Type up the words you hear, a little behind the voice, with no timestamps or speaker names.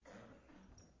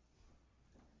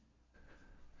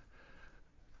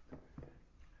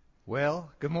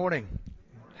Well, good morning.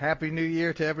 Happy New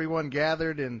Year to everyone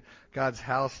gathered in God's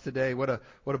house today. What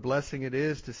a blessing it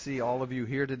is to see all of you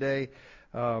here today.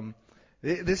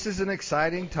 This is an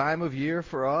exciting time of year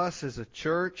for us as a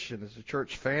church and as a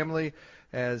church family.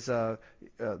 As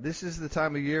this is the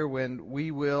time of year when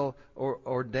we will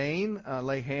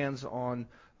lay hands on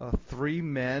 3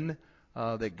 men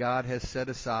that God has set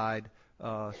aside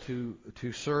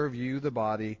to serve you, the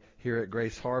body, here at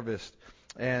Grace Harvest.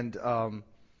 And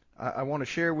I want to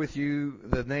share with you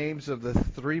the names of the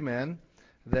 3 men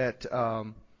that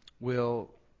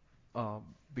will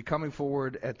be coming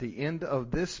forward at the end of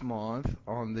this month.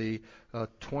 On the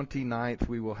 29th,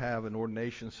 we will have an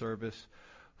ordination service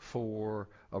for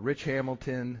Rich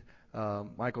Hamilton,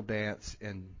 Michael Dance,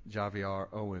 and Javier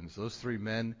Owens. Those 3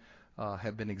 men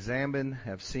have been examined,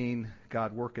 have seen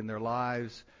God work in their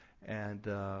lives, and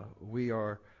we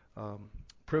are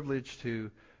privileged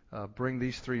to bring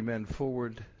these 3 men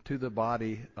forward to the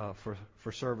body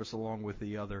for service along with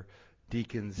the other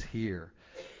deacons here.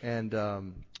 And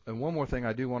one more thing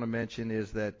I do want to mention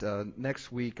is that next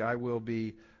week I will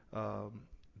be,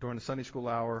 during the Sunday school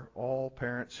hour, all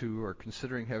parents who are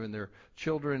considering having their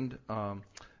children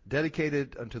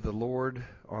dedicated unto the Lord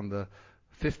on the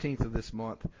 15th of this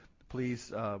month,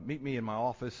 please meet me in my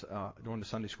office during the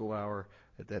Sunday school hour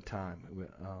at that time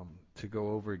to go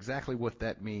over exactly what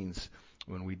that means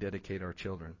when we dedicate our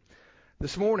children.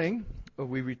 This morning,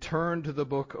 we return to the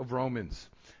book of Romans,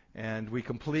 and we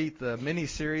complete the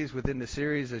mini-series within the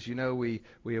series. As you know, we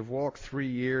have walked 3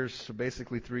 years, so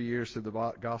basically 3 years through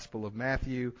the Gospel of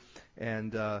Matthew,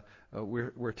 and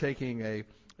we're taking a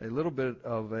little bit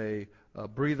of a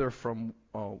breather from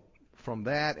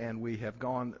that, and we have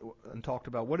gone and talked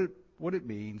about what it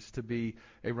means to be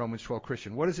a Romans 12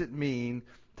 Christian. What does it mean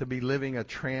to be living a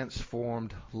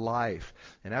transformed life?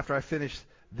 And after I finish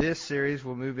this series,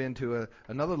 we'll move into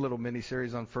another little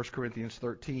mini-series on 1 Corinthians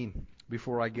 13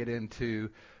 before I get into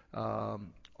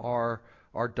our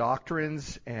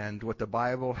doctrines and what the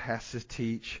Bible has to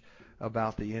teach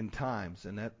about the end times.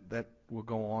 And that will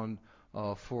go on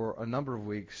for a number of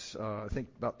weeks. I think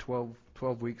about 12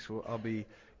 weeks I'll be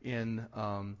in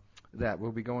that.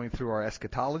 We'll be going through our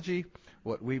eschatology,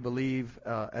 what we believe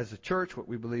as a church, what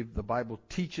we believe the Bible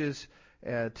teaches,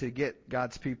 to get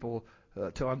God's people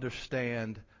to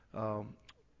understand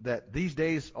that these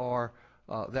days are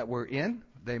that we're in.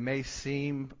 They may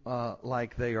seem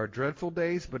like they are dreadful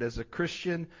days, but as a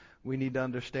Christian, we need to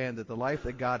understand that the life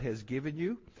that God has given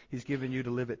you, He's given you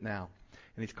to live it now.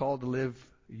 And He's called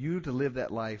you to live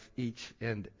that life each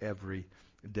and every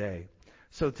day.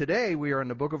 So today we are in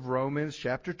the book of Romans,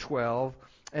 chapter 12,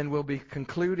 and we'll be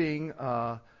concluding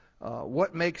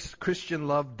what makes Christian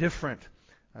love different.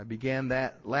 I began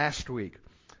that last week.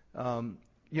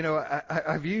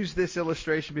 I've used this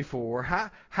illustration before.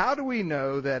 How do we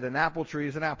know that an apple tree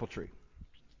is an apple tree?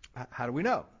 How do we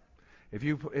know? If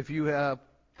you have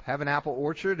an apple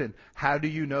orchard, and how do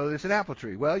you know it's an apple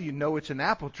tree? Well, you know it's an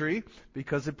apple tree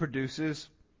because it produces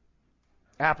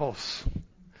apples,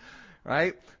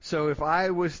 right? So if I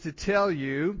was to tell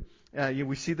you,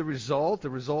 we see the result. The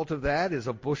result of that is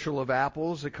a bushel of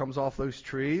apples that comes off those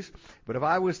trees. But if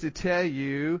I was to tell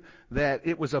you that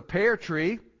it was a pear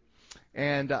tree,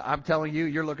 and I'm telling you,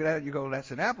 you're looking at it, you go,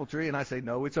 that's an apple tree. And I say,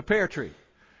 no, it's a pear tree.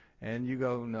 And you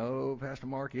go, no, Pastor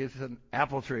Mark, it's an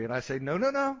apple tree. And I say,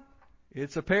 no,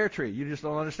 it's a pear tree. You just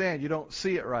don't understand. You don't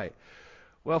see it right.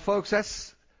 Well, folks,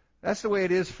 that's the way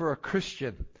it is for a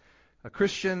Christian. A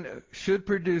Christian should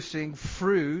producing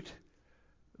fruit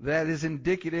that is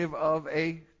indicative of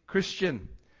a Christian.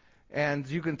 And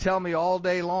you can tell me all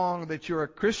day long that you're a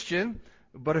Christian,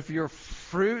 but if your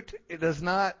fruit does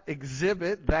not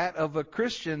exhibit that of a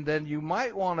Christian, then you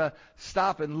might want to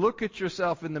stop and look at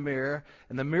yourself in the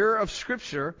mirror of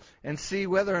Scripture, and see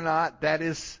whether or not that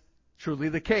is truly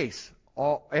the case.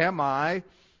 Am I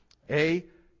a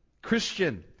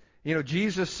Christian?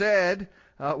 Jesus said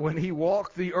when He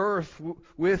walked the earth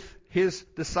with His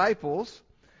disciples,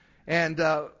 and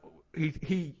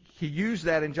he used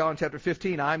that in John chapter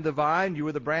 15. I'm the vine, you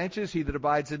are the branches. He that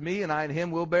abides in me, and I in him,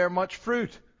 will bear much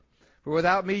fruit. For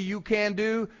without me you can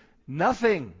do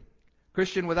nothing.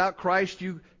 Christian, without Christ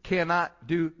you cannot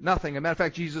do nothing. As a matter of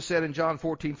fact, Jesus said in John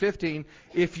 14:15,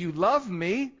 if you love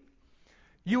me,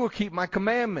 you will keep my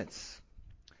commandments.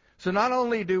 So not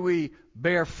only do we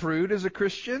bear fruit as a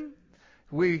Christian,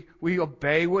 we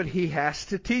obey what He has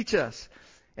to teach us.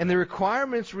 And the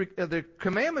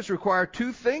commandments require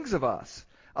 2 things of us: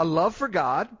 a love for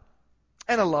God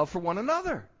and a love for one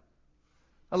another.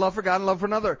 A love for God and love for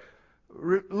another.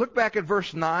 Look back at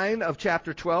verse 9 of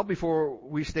chapter 12 before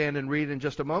we stand and read in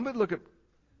just a moment. Look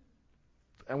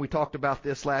and we talked about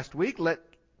this last week,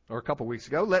 or a couple weeks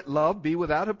ago, let love be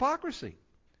without hypocrisy.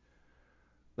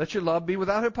 Let your love be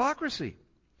without hypocrisy.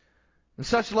 And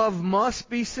such love must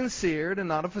be sincere and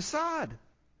not a facade.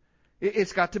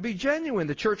 It's got to be genuine.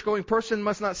 The church-going person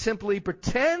must not simply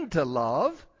pretend to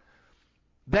love.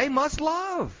 They must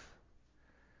love.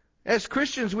 As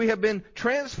Christians, we have been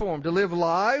transformed to live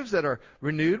lives that are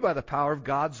renewed by the power of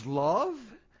God's love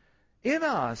in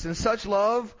us. And such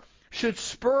love should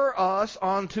spur us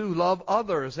on to love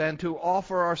others and to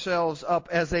offer ourselves up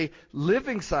as a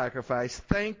living sacrifice,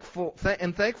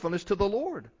 thankfulness to the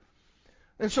Lord.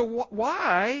 And so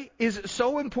why is it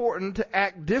so important to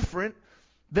act different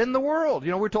than the world?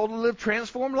 We're told to live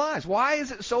transformed lives. Why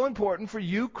is it so important for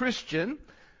you, Christian,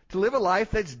 to live a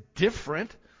life that's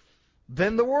different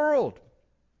than the world?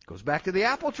 It goes back to the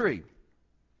apple tree.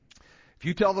 If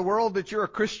you tell the world that you're a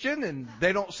Christian and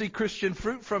they don't see Christian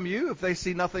fruit from you, if they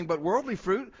see nothing but worldly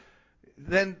fruit,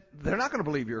 then they're not going to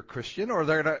believe you're a Christian, or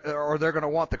they're going to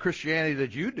want the Christianity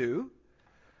that you do,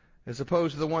 as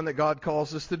opposed to the one that God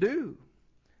calls us to do.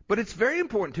 But it's very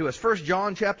important to us. 1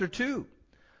 John chapter 2,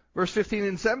 verse 15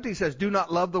 and 17 says, "Do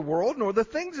not love the world nor the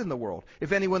things in the world.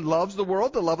 If anyone loves the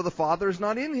world, the love of the Father is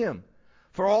not in him.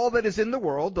 For all that is in the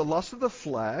world, the lust of the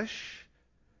flesh,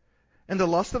 and the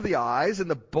lust of the eyes, and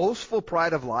the boastful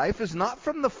pride of life is not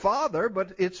from the Father,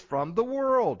 but it's from the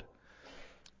world.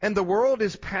 And the world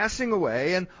is passing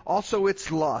away, and also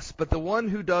its lust. But the one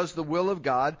who does the will of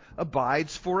God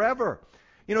abides forever."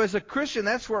 As a Christian,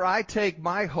 that's where I take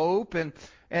my hope and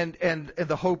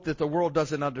the hope that the world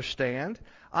doesn't understand.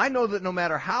 I know that no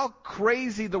matter how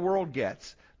crazy the world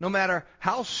gets, no matter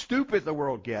how stupid the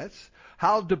world gets,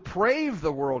 how depraved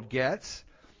the world gets,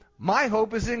 my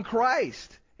hope is in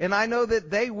Christ. And I know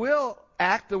that they will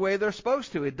act the way they're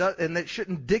supposed to. And it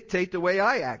shouldn't dictate the way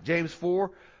I act. James 4,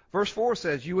 verse 4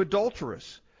 says, "You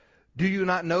adulterous, do you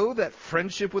not know that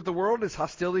friendship with the world is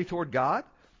hostility toward God?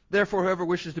 Therefore, whoever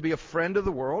wishes to be a friend of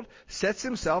the world sets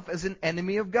himself as an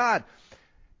enemy of God."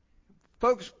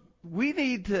 Folks, we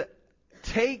need to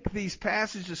take these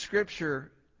passages of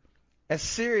Scripture as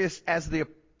serious as the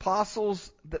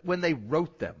apostles when they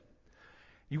wrote them.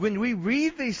 When we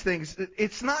read these things,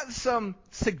 it's not some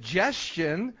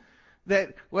suggestion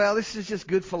that, well, this is just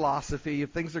good philosophy. If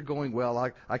things are going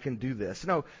well, I can do this.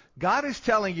 No, God is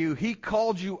telling you He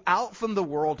called you out from the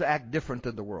world to act different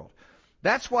than the world.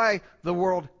 That's why the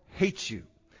world hates you.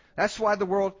 That's why the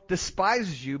world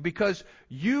despises you, because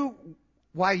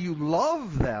while you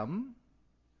love them,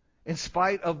 in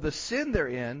spite of the sin they're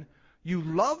in, you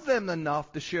love them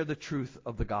enough to share the truth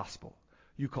of the gospel.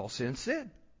 You call sin,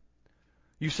 sin.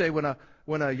 You say when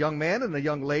a young man and a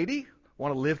young lady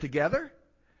want to live together,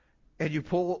 and you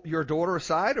pull your daughter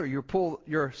aside or you pull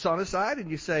your son aside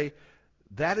and you say,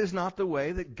 that is not the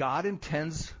way that God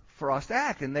intends for us to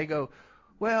act. And they go,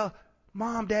 well,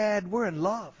 Mom, Dad, we're in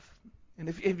love. And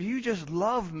if you just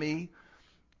love me,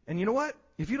 and you know what?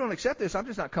 If you don't accept this, I'm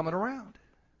just not coming around.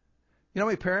 You know how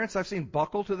many parents I've seen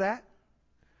buckle to that?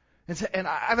 And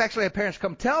I've actually had parents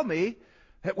come tell me,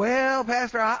 well,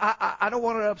 Pastor, I don't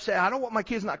want to upset. I don't want my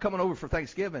kids not coming over for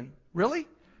Thanksgiving. Really?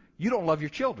 You don't love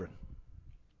your children.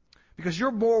 Because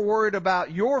you're more worried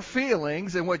about your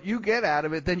feelings and what you get out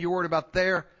of it than you're worried about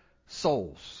their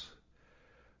souls.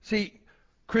 See,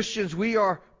 Christians, we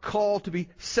are called to be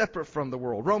separate from the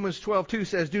world. Romans 12:2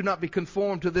 says, "Do not be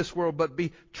conformed to this world, but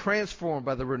be transformed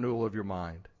by the renewal of your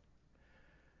mind."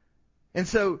 And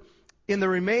so, in the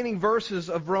remaining verses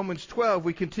of Romans 12,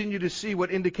 we continue to see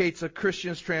what indicates a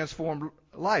Christian's transformed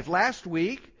life. 2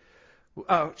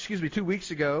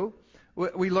 weeks ago,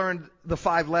 we learned the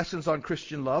 5 lessons on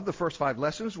Christian love. The first 5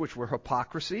 lessons, which were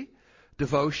hypocrisy,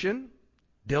 devotion,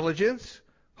 diligence,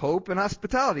 hope, and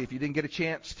hospitality. If you didn't get a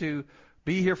chance to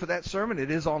be here for that sermon,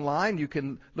 it is online. You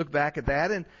can look back at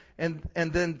that. And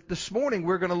then this morning,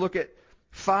 we're going to look at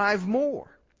 5 more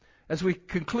as we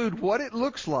conclude what it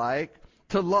looks like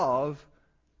to love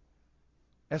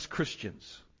as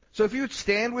Christians. So if you would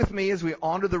stand with me as we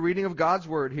honor the reading of God's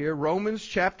Word here, Romans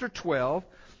chapter 12.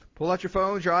 Pull out your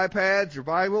phones, your iPads, your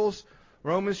Bibles,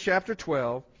 Romans chapter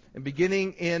 12, and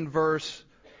beginning in verse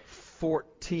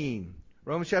 14.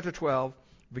 Romans chapter 12,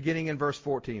 beginning in verse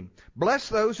 14. "Bless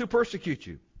those who persecute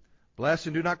you. Bless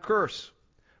and do not curse.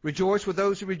 Rejoice with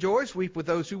those who rejoice, weep with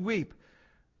those who weep.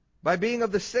 By being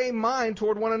of the same mind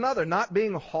toward one another, not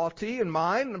being haughty in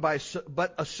mind,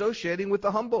 but associating with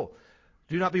the humble.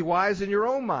 Do not be wise in your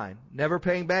own mind, never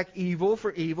paying back evil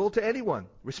for evil to anyone,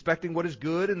 respecting what is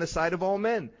good in the sight of all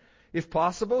men. If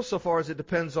possible, so far as it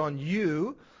depends on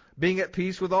you, being at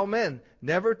peace with all men,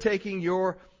 never taking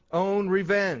your own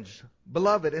revenge,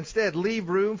 Beloved, instead, leave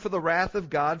room for the wrath of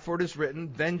God, for it is written,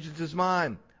 vengeance is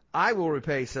mine. I will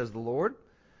repay, says the Lord.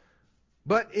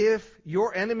 But if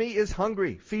your enemy is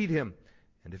hungry, feed him.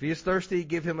 And if he is thirsty,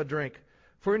 give him a drink.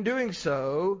 For in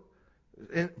so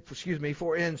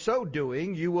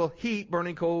doing, you will heap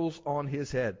burning coals on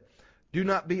his head. Do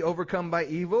not be overcome by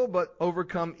evil, but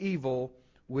overcome evil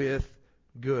with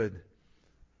good.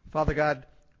 Father God,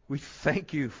 we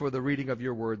thank you for the reading of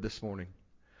your word this morning.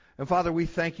 And Father, we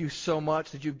thank you so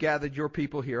much that you've gathered your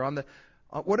people here on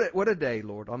what a day,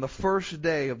 Lord, on the first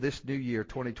day of this new year,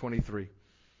 2023.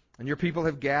 And your people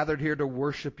have gathered here to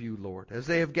worship you, Lord, as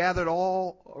they have gathered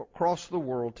all across the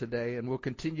world today and will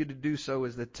continue to do so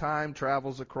as the time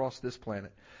travels across this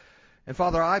planet. And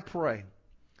Father, I pray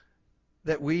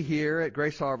that we here at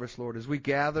Grace Harvest, Lord, as we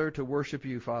gather to worship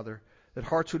you, Father, that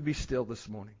hearts would be still this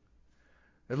morning.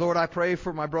 And Lord, I pray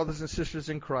for my brothers and sisters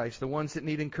in Christ, the ones that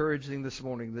need encouraging this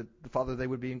morning, that, Father, they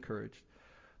would be encouraged.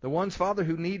 The ones, Father,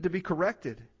 who need to be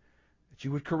corrected, that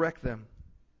you would correct them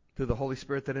through the Holy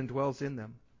Spirit that indwells in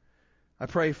them. I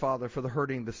pray, Father, for the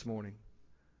hurting this morning,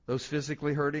 those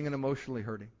physically hurting and emotionally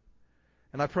hurting.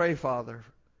 And I pray, Father,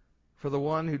 for the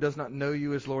one who does not know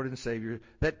you as Lord and Savior,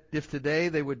 that if today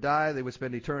they would die, they would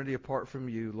spend eternity apart from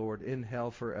you, Lord, in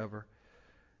hell forever.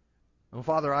 And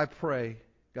Father, I pray,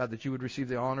 God, that you would receive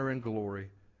the honor and glory.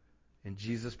 In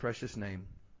Jesus' precious name,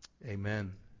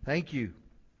 amen. Thank you.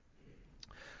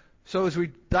 So as we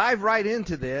dive right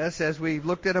into this, as we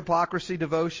looked at hypocrisy,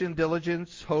 devotion,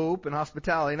 diligence, hope, and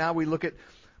hospitality, now we look at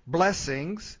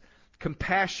blessings,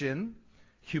 compassion,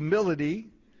 humility,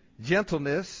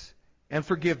 gentleness, and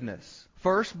forgiveness.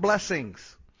 First,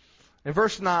 blessings. In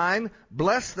verse 9,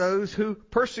 bless those who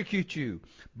persecute you.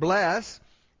 Bless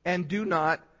and do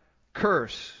not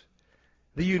curse.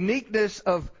 The uniqueness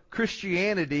of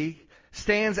Christianity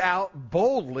stands out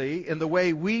boldly in the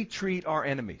way we treat our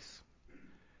enemies.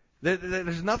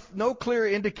 There's no clear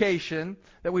indication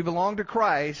that we belong to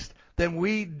Christ than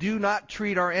we do not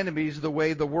treat our enemies the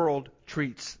way the world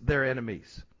treats their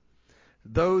enemies.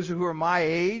 Those who are my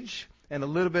age and a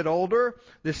little bit older,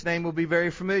 this name will be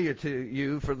very familiar to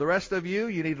you. For the rest of you,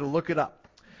 you need to look it up.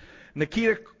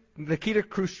 Nikita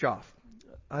Khrushchev.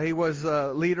 He was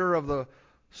a leader of the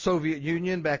Soviet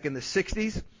Union back in the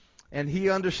 60s, and he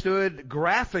understood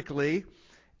graphically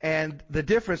and the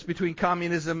difference between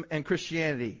communism and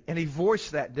Christianity, and he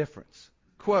voiced that difference.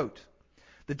 Quote,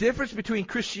 "The difference between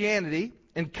Christianity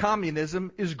and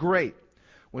communism is great.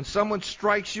 When someone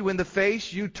strikes you in the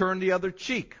face, you turn the other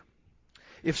cheek.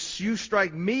 If you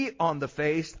strike me on the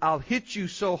face, I'll hit you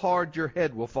so hard your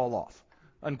head will fall off."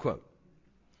 Unquote.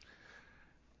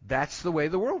 That's the way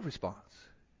the world responds.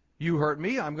 You hurt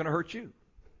me, I'm going to hurt you.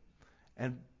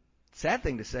 And sad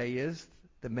thing to say is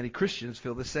that many Christians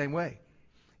feel the same way.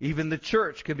 Even the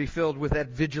church can be filled with that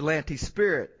vigilante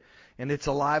spirit, and it's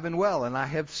alive and well, and I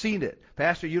have seen it.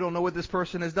 Pastor, you don't know what this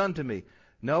person has done to me.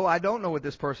 No, I don't know what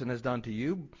this person has done to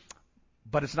you,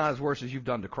 but it's not as worse as you've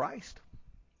done to Christ.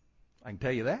 I can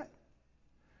tell you that.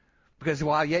 Because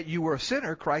while yet you were a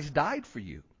sinner, Christ died for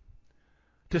you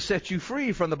to set you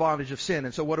free from the bondage of sin.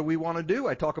 And so what do we want to do?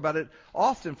 I talk about it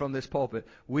often from this pulpit.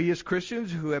 We as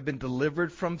Christians who have been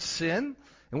delivered from sin.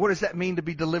 And what does that mean to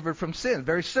be delivered from sin?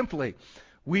 Very simply,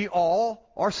 we all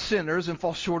are sinners and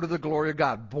fall short of the glory of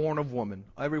God. Born of woman.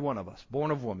 Every one of us. Born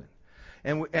of woman.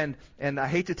 And I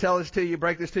hate to tell this to you,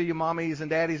 break this to you, mommies and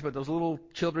daddies, but those little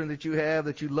children that you have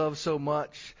that you love so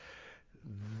much,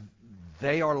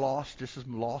 they are lost, just as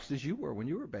lost as you were when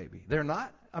you were a baby. They're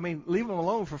not. I mean, leave them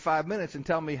alone for 5 minutes and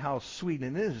tell me how sweet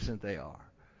and innocent they are.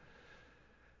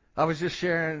 I was just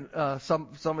sharing some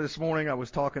of this morning. I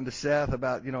was talking to Seth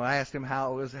about, I asked him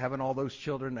how it was having all those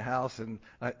children in the house,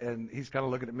 and he's kind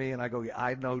of looking at me, and I go, yeah,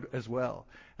 I know as well.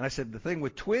 And I said, the thing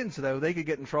with twins, though, they could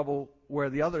get in trouble where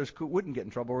the others wouldn't get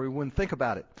in trouble, or we wouldn't think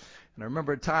about it. And I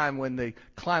remember a time when they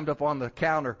climbed up on the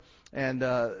counter, and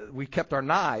we kept our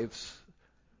knives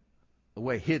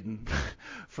away hidden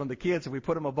from the kids, and we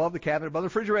put them above the cabinet, above the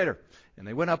refrigerator. And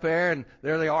they went up there, and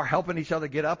there they are helping each other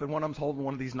get up, and one of them's holding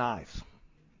one of these knives.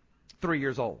 3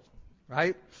 years old,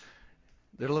 right?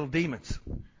 They're little demons.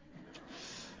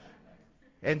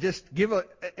 And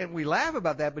and we laugh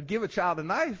about that, but give a child a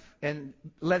knife and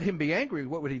let him be angry,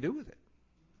 what would he do with it?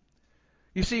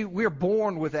 You see, we're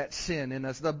born with that sin in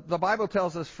us. The Bible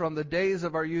tells us from the days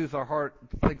of our youth, our heart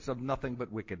thinks of nothing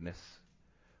but wickedness.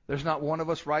 There's not one of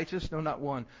us righteous, no, not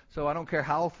one. So I don't care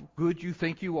how good you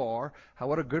think you are,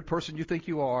 what a good person you think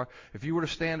you are. If you were to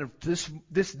stand at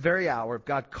this very hour, if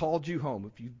God called you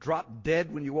home, if you dropped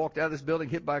dead when you walked out of this building,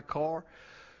 hit by a car,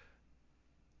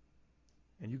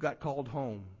 and you got called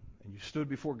home, and you stood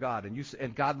before God,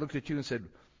 and God looked at you and said,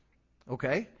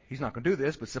 Okay, he's not going to do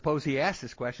this, but suppose he asks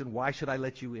this question, why should I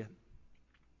let you in?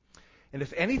 And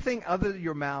if anything other than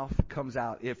your mouth comes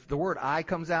out, if the word I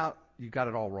comes out, you got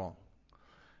it all wrong.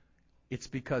 It's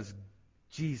because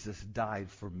Jesus died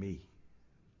for me.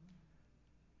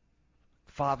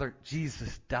 Father,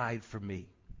 Jesus died for me.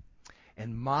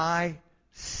 And my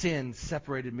sin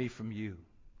separated me from you.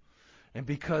 And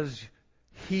because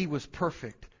he was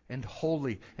perfect and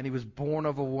holy, and he was born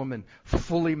of a woman,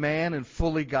 fully man and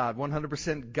fully God,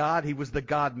 100% God, he was the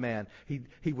God-man.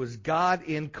 He was God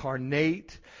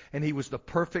incarnate, and he was the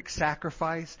perfect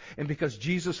sacrifice. And because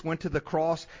Jesus went to the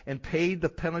cross and paid the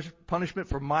punishment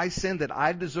for my sin that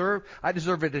I deserve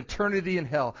an eternity in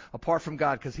hell apart from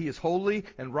God, because he is holy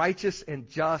and righteous and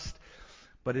just.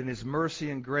 But in his mercy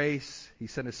and grace, he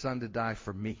sent his son to die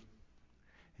for me.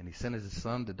 And he sent his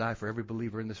son to die for every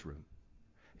believer in this room.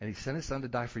 And he sent his son to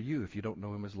die for you if you don't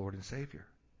know him as Lord and Savior.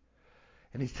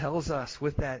 And he tells us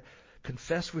with that,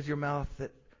 confess with your mouth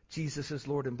that Jesus is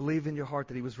Lord and believe in your heart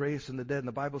that he was raised from the dead. And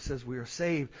the Bible says we are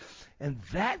saved. And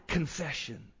that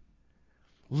confession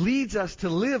leads us to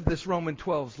live this Romans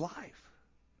 12's life.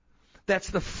 That's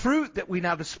the fruit that we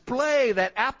now display,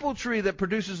 that apple tree that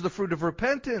produces the fruit of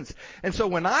repentance. And so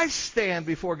when I stand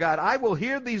before God, I will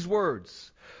hear these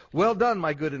words. Well done,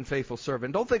 my good and faithful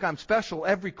servant. Don't think I'm special.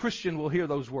 Every Christian will hear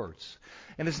those words.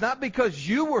 And it's not because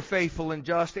you were faithful and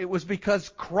just. It was because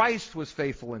Christ was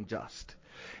faithful and just.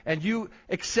 And you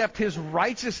accept his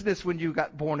righteousness when you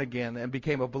got born again and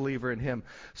became a believer in him.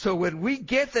 So when we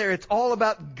get there, it's all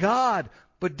about God.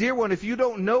 But dear one, if you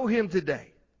don't know him today,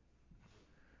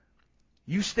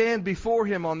 you stand before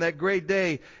him on that great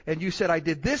day and you said, I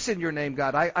did this in your name,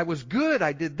 God. I was good.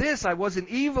 I did this. I wasn't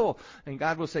evil. And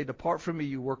God will say, depart from me,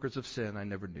 you workers of sin. I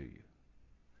never knew you.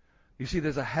 You see,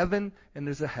 there's a heaven and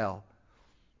there's a hell.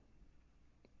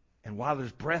 And while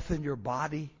there's breath in your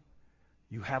body,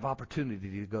 you have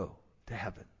opportunity to go to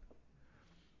heaven.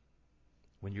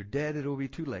 When you're dead, it will be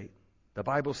too late. The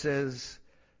Bible says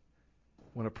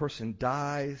when a person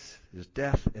dies, there's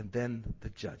death and then the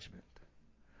judgment.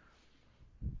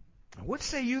 What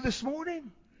say you this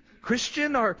morning?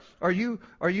 Christian, are you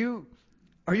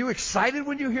excited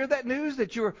when you hear that news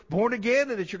that you're born again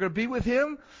and that you're going to be with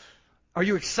him? Are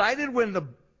you excited when the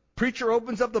preacher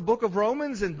opens up the book of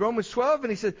Romans in Romans 12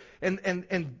 and he said,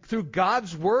 and through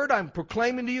God's word I'm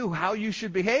proclaiming to you how you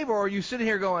should behave? Or are you sitting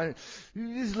here going,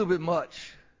 this is a little bit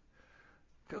much?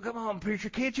 Come on, preacher,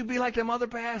 can't you be like them other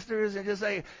pastors and just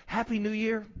say, Happy New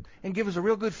Year, and give us a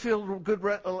real good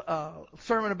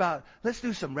sermon about, let's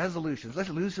do some resolutions. Let's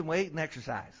lose some weight and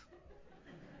exercise.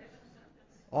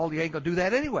 All you ain't going to do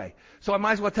that anyway. So I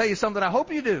might as well tell you something I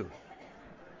hope you do.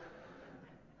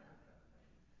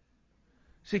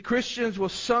 See, Christians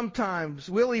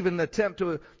will even attempt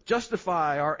to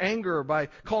justify our anger by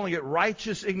calling it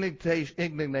righteous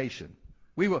indignation.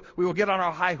 We will get on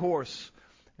our high horse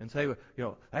and say,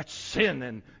 that's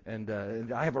sin, and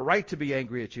I have a right to be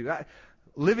angry at you.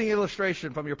 Living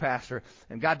illustration from your pastor,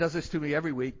 and God does this to me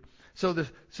every week. So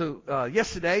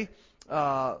yesterday,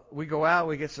 we go out,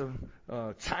 we get some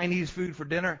Chinese food for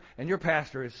dinner, and your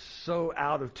pastor is so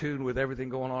out of tune with everything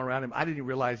going on around him. I didn't even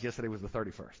realize yesterday was the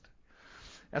 31st.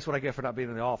 That's what I get for not being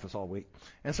in the office all week.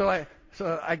 And so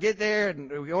I get there, and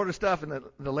we order stuff, and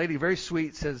the lady, very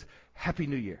sweet, says, Happy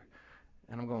New Year.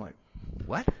 And I'm going like,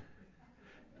 what?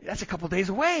 That's a couple days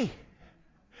away.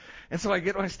 And so I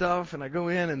get my stuff, and I go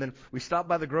in, and then we stop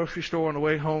by the grocery store on the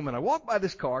way home, and I walk by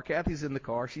this car. Kathy's in the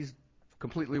car. She's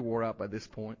completely wore out by this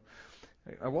point.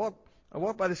 I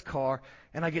walk by this car,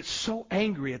 and I get so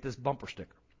angry at this bumper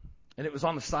sticker. And it was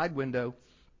on the side window,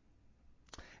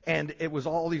 and it was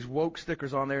all these woke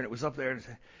stickers on there, and it was up there. And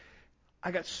I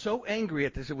got so angry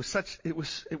at this.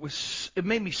 It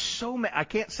made me so mad. I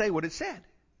can't say what it said.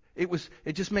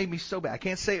 It just made me so bad. I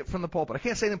can't say it from the pulpit. I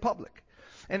can't say it in public.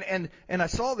 And I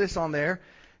saw this on there,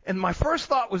 and my first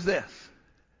thought was this.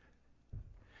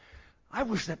 I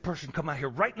wish that person come out here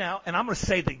right now, and I'm going to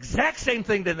say the exact same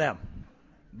thing to them.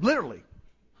 Literally.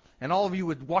 And all of you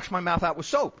would wash my mouth out with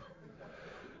soap.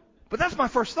 But that's my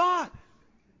first thought.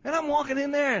 And I'm walking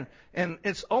in there, and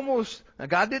it's almost, now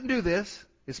God didn't do this.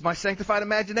 It's my sanctified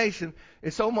imagination.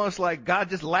 It's almost like God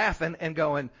just laughing and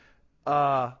going,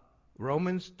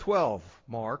 Romans 12,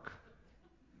 Mark.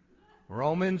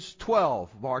 Romans 12,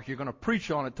 Mark. You're going to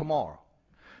preach on it tomorrow.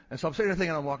 And so I'm sitting there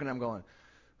thinking, I'm walking, I'm going,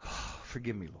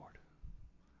 forgive me, Lord.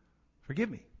 Forgive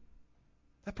me.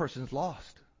 That person's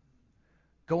lost.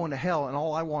 Going to hell, and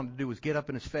all I wanted to do was get up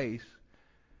in his face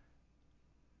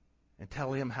and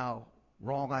tell him how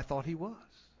wrong I thought he was.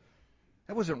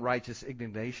 That wasn't righteous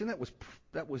indignation.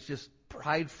 That was just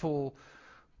prideful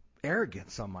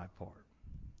arrogance on my part.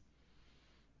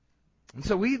 And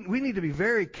so we need to be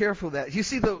very careful of that. You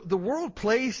see, the world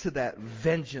plays to that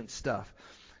vengeance stuff.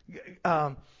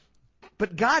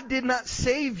 But God did not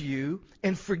save you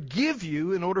and forgive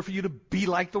you in order for you to be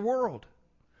like the world.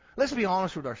 Let's be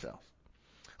honest with ourselves.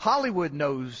 Hollywood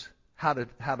knows how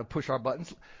to push our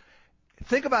buttons.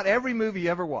 Think about every movie you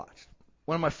ever watched.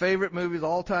 One of my favorite movies,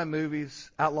 all-time movies,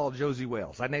 Outlaw Josie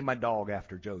Wales. I named my dog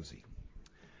after Josie.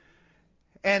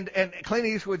 And Clint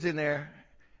Eastwood's in there,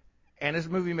 and it's a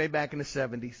movie made back in the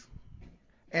 70s.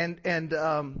 And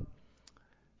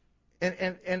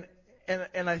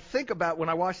I think about when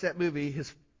I watched that movie,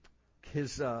 his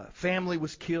family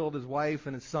was killed, his wife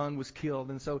and his son was killed,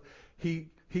 and so he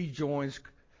joins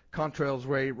Contrail's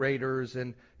Raiders,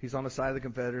 and he's on the side of the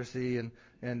Confederacy,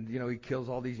 and you know, he kills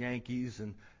all these Yankees,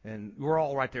 and we're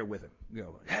all right there with him. You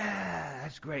know,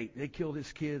 that's great. They killed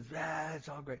his kids. It's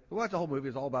all great. We watch the whole movie.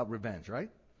 It's all about revenge, right?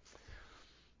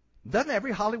 Doesn't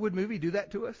every Hollywood movie do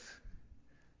that to us?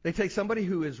 They take somebody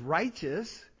who is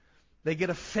righteous, they get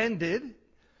offended,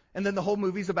 and then the whole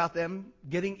movie's about them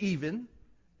getting even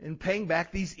and paying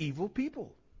back these evil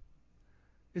people.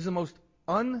 It's the most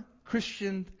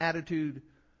un-Christian attitude,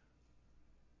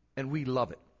 and we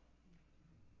love it.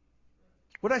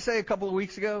 What did I say a couple of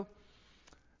weeks ago?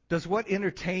 Does what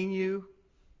entertain you,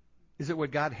 is it what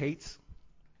God hates?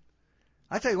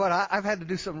 I tell you what, I've had to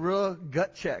do some real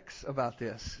gut checks about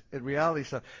this in reality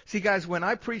stuff. See, guys, when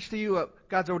I preach to you,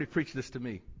 God's already preached this to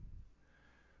me.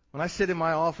 When I sit in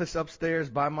my office upstairs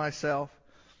by myself,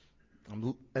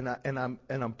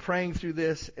 I'm praying through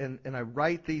this, and I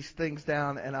write these things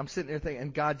down, and I'm sitting there thinking,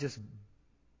 and God just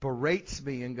berates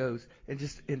me and goes, and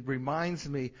it reminds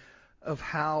me of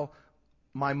how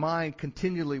my mind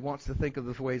continually wants to think of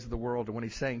the ways of the world. And when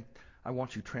He's saying, I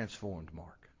want you transformed,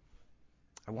 Mark.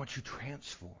 I want you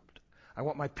transformed. I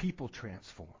want my people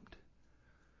transformed.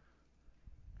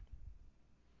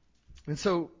 And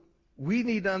so we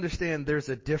need to understand there's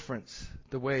a difference,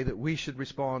 the way that we should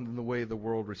respond and the way the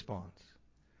world responds.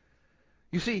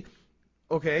 You see,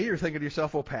 okay, you're thinking to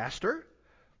yourself, well, Pastor,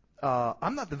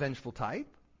 I'm not the vengeful type.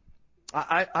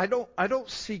 I don't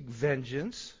seek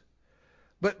vengeance.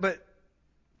 But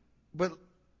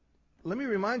let me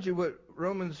remind you what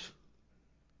Romans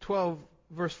 12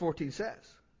 verse 14 says.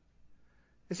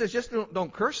 It says, just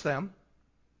don't curse them.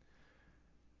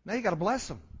 Now you got to bless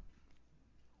them.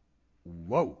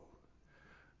 Whoa.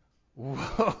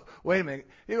 Wait a minute.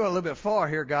 You go a little bit far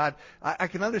here, God. I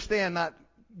can understand not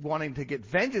wanting to get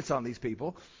vengeance on these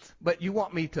people, but you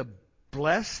want me to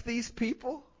bless these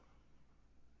people?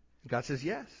 God says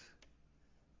yes.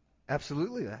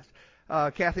 Absolutely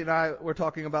that. Kathy and I were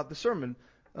talking about the sermon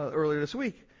earlier this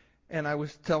week, and I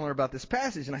was telling her about this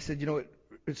passage, and I said, you know,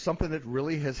 it's something that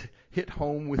really has hit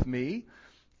home with me,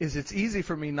 is it's easy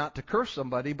for me not to curse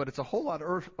somebody, but it's a whole lot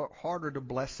harder to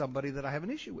bless somebody that I have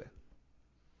an issue with.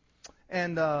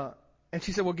 And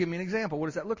she said, well, give me an example. What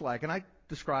does that look like? And I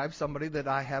described somebody that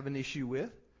I have an issue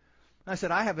with. And I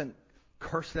said, I haven't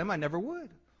cursed them. I never would.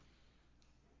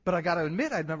 But I got to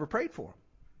admit, I'd never prayed for them.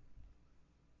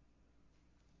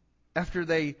 After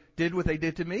they did what they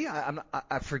did to me,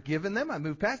 I've forgiven them. I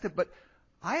moved past it. But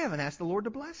I haven't asked the Lord to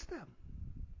bless them.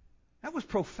 That was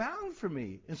profound for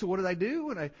me. And so what did I do?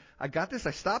 When I got this,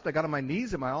 I stopped. I got on my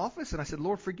knees in my office, and I said,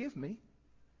 Lord, forgive me.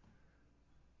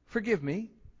 Forgive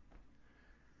me.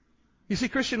 You see,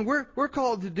 Christian, we're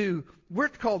called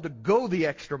to go the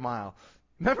extra mile.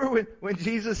 Remember when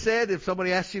Jesus said, if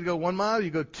somebody asks you to go 1 mile, you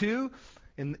go 2?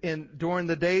 During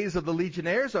the days of the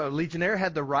legionnaires, a legionnaire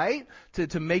had the right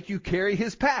to make you carry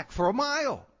his pack for 1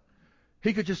 mile.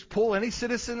 He could just pull any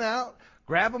citizen out,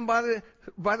 grab him by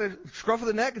the scruff of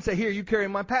the neck and say, here, you carry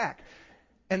my pack.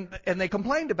 And they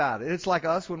complained about it. It's like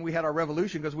us when we had our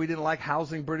revolution because we didn't like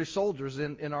housing British soldiers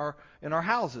in our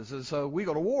houses. And so we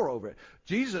go to war over it.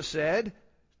 Jesus said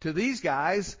to these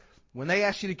guys, when they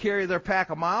ask you to carry their pack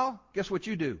 1 mile, guess what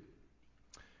you do?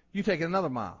 You take it another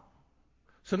mile.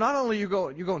 So not only you're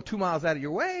going 2 miles out of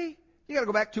your way, you got to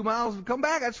go back 2 miles and come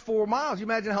back. That's 4 miles. You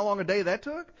imagine how long a day that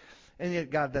took? And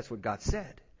yet that's what God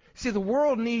said. See, the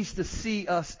world needs to see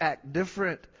us act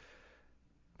different.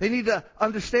 They need to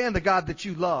understand the God that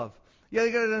you love. Yeah,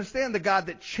 they got to understand the God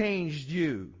that changed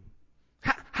you.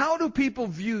 How do people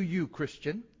view you,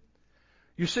 Christian?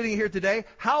 You're sitting here today.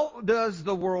 How does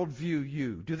the world view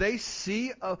you? Do they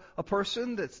see a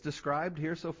person that's described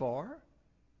here so far?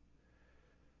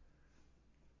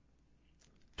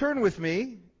 Turn with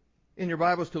me in your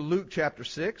Bibles to Luke chapter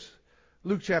 6.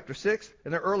 Luke chapter 6.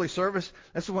 In the early service,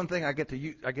 that's the one thing I get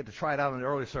to try it out in the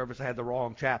early service. I had the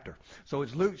wrong chapter. So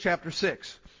it's Luke chapter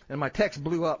 6. And my text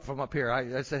blew up from up here.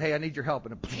 I said, hey, I need your help.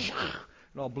 And it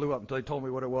all blew up until he told me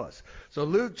what it was. So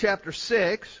Luke chapter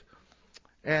 6.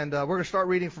 And we're going to start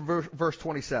reading from verse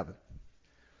 27.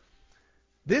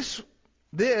 This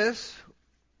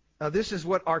is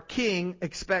what our King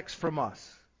expects from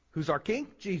us. Who's our King?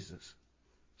 Jesus.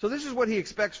 So this is what he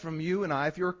expects from you and I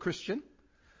if you're a Christian.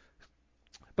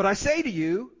 But I say to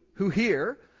you who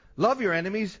hear, love your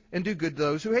enemies and do good to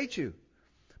those who hate you.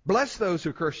 Bless those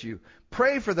who curse you.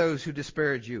 Pray for those who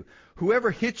disparage you.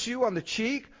 Whoever hits you on the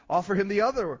cheek, offer him the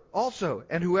other also.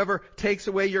 And whoever takes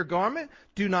away your garment,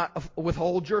 do not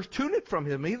withhold your tunic from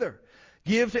him either.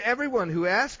 Give to everyone who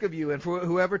asks of you, and for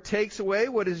whoever takes away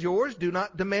what is yours, do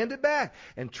not demand it back.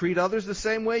 And treat others the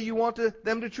same way you want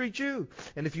them to treat you.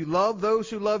 And if you love those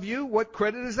who love you, what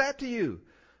credit is that to you?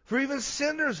 For even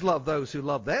sinners love those who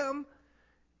love them.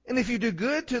 And if you do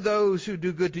good to those who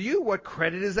do good to you, what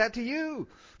credit is that to you?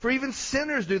 For even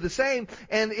sinners do the same.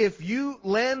 And if you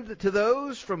lend to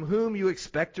those from whom you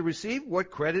expect to receive, what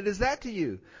credit is that to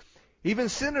you? Even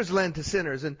sinners lend to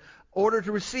sinners in order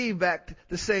to receive back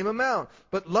the same amount.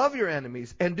 But love your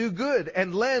enemies and do good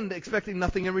and lend, expecting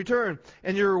nothing in return.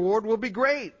 And your reward will be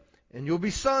great. And you'll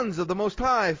be sons of the Most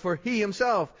High, for He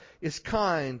Himself is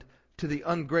kind to the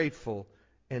ungrateful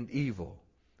and evil.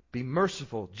 Be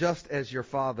merciful, just as your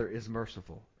Father is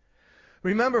merciful.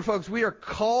 Remember, folks, we are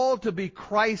called to be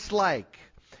Christ-like,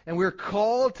 and we're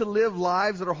called to live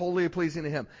lives that are wholly pleasing to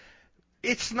Him.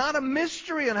 It's not a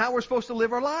mystery on how we're supposed to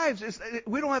live our lives.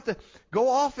 We don't have to go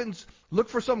off and look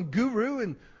for some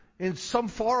guru in some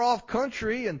far-off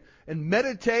country and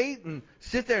meditate and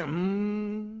sit there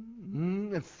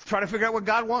and try to figure out what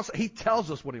God wants. He tells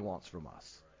us what He wants from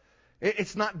us.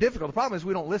 It's not difficult. The problem is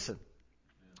we don't listen.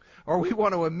 Or we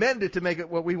want to amend it to make it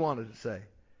what we wanted to say.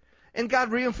 And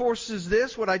God reinforces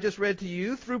this, what I just read to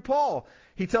you, through Paul.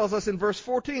 He tells us in verse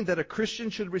 14 that a Christian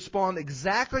should respond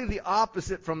exactly the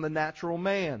opposite from the natural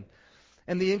man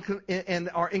and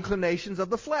our inclinations of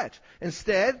the flesh.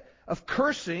 Instead of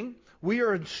cursing, we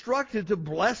are instructed to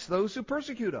bless those who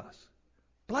persecute us.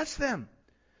 Bless them.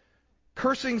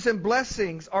 Cursings and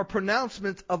blessings are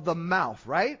pronouncements of the mouth,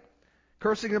 right?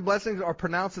 Cursings and blessings are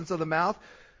pronouncements of the mouth,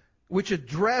 which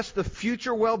address the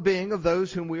future well-being of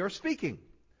those whom we are speaking.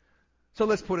 So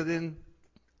let's put it in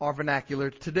our vernacular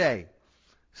today.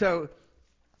 So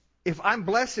if I'm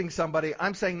blessing somebody,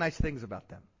 I'm saying nice things about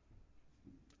them.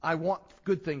 I want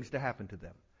good things to happen to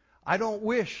them. I don't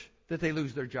wish that they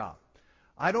lose their job.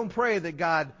 I don't pray that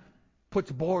God puts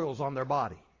boils on their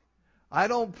body. I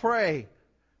don't pray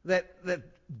that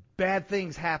bad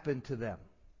things happen to them.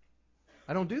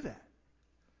 I don't do that.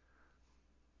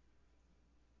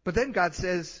 But then God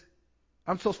says,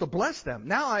 I'm supposed to bless them.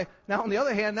 Now on the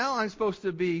other hand, now I'm supposed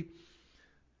to be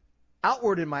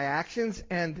outward in my actions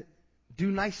and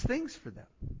do nice things for them.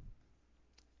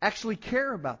 Actually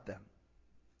care about them.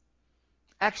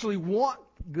 Actually want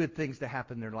good things to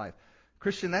happen in their life.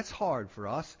 Christian, that's hard for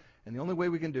us, and the only way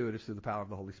we can do it is through the power of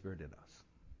the Holy Spirit in us.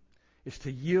 It's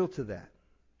to yield to that.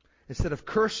 Instead of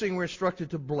cursing, we're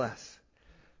instructed to bless.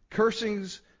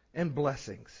 Cursings and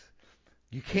blessings.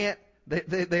 You can't.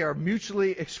 They are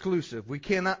mutually exclusive. We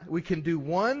can do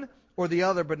one or the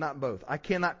other, but not both. I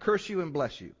cannot curse you and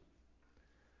bless you.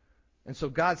 And so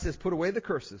God says, put away the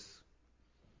curses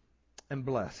and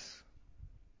bless.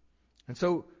 And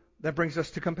so that brings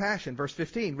us to compassion. Verse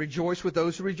 15, rejoice with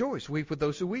those who rejoice, weep with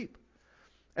those who weep.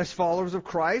 As followers of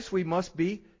Christ, we must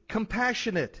be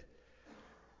compassionate.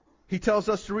 He tells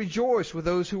us to rejoice with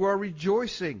those who are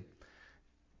rejoicing.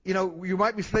 You know, you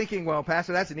might be thinking, well,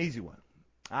 Pastor, that's an easy one.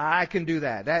 I can do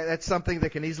that. That's something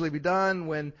that can easily be done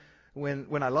when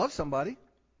I love somebody.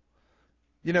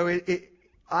 You know,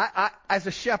 I as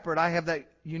a shepherd, I have that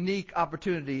unique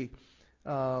opportunity.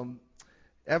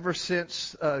 Ever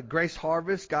since Grace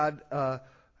Harvest, God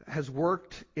has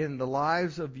worked in the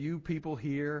lives of you people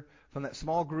here from that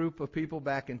small group of people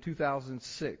back in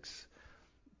 2006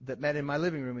 that met in my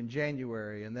living room in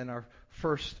January, and then our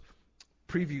first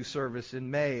preview service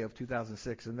in May of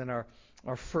 2006, and then our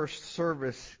first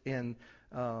service in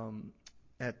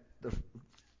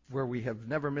where we have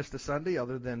never missed a Sunday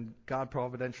other than God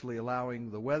providentially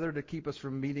allowing the weather to keep us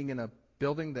from meeting in a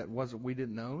building that we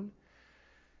didn't own.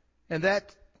 And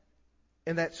that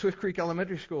in that Swift Creek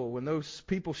Elementary School, when those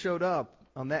people showed up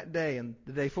on that day and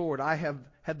the day forward, I have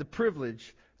had the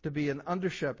privilege to be an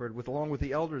under-shepherd along with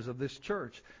the elders of this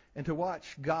church and to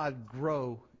watch God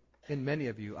grow in many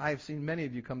of you. I have seen many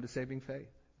of you come to saving faith.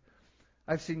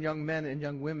 I've seen young men and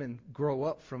young women grow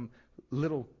up from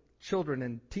little children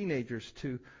and teenagers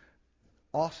to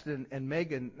Austin and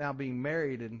Megan now being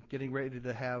married and getting ready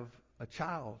to have a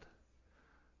child.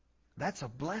 That's a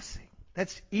blessing.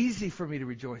 That's easy for me to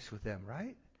rejoice with them,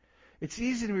 right? It's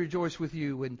easy to rejoice with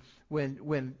you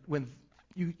when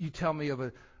you tell me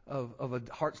of of a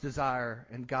heart's desire,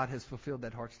 and God has fulfilled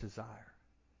that heart's desire.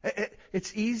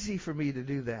 It's easy for me to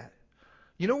do that.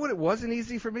 You know what it wasn't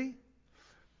easy for me?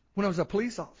 When I was a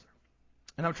police officer,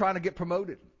 and I'm trying to get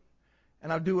promoted,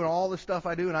 and I'm doing all the stuff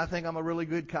I do, and I think I'm a really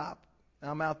good cop.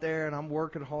 I'm out there, and I'm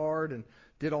working hard, and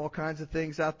did all kinds of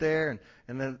things out there,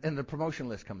 and then the promotion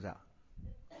list comes out.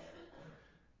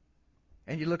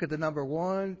 And you look at the number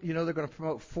 1, you know they're going to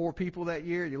promote 4 people that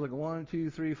year. You look at 1, 2,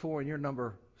 3, 4, and you're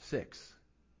number 6.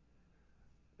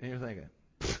 And you're thinking,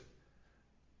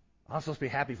 I'm supposed to be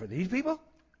happy for these people?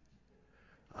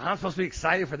 I'm supposed to be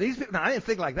excited for these people? Now, I didn't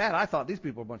think like that. I thought these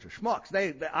people are a bunch of schmucks.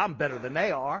 I'm better than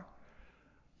they are.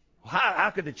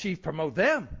 How could the chief promote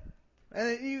them?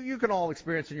 And you can all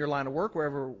experience in your line of work,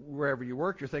 wherever you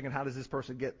work, you're thinking, how does this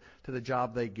person get to the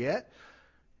job they get?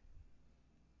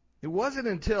 It wasn't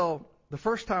until the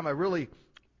first time I really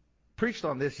preached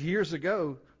on this years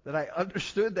ago that I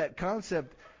understood that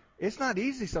concept. It's not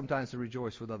easy sometimes to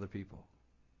rejoice with other people.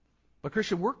 But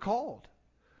Christian, we're called.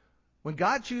 When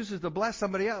God chooses to bless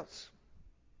somebody else,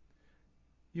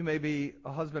 you may be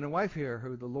a husband and wife here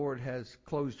who the Lord has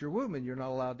closed your womb and you're not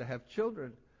allowed to have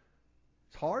children.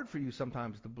 It's hard for you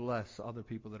sometimes to bless other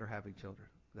people that are having children.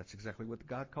 That's exactly what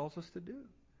God calls us to do.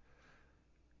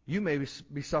 You may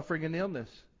be suffering an illness,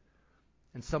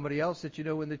 and somebody else that you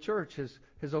know in the church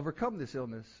has overcome this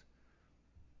illness.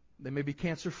 They may be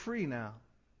cancer-free now.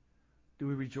 Do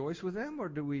we rejoice with them, or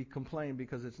do we complain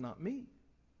because it's not me?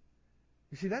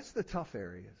 You see, that's the tough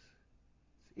areas.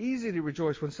 It's easy to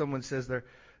rejoice when someone says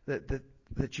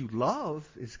that you love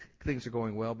is things are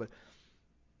going well, but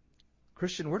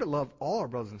Christian, we're to love all our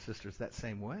brothers and sisters that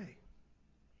same way.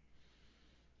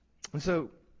 And so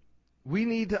we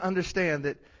need to understand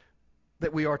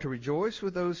that we are to rejoice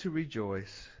with those who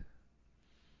rejoice.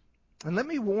 And let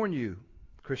me warn you,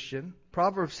 Christian,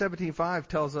 Proverbs 17:5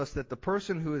 tells us that the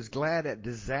person who is glad at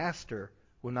disaster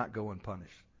will not go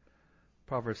unpunished.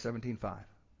 Proverbs 17:5.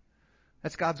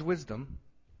 That's God's wisdom.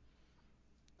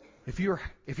 If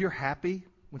you're happy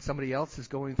when somebody else is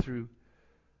going through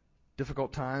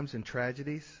difficult times and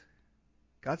tragedies,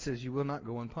 God says you will not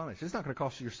go unpunished. It's not going to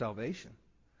cost you your salvation.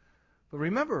 But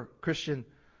remember, Christian,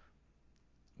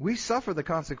 we suffer the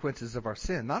consequences of our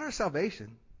sin, not our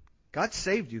salvation. God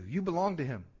saved you. You belong to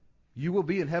Him. You will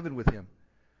be in heaven with Him.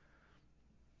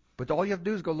 But all you have to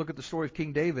do is go look at the story of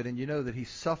King David, and you know that he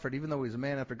suffered, even though he was a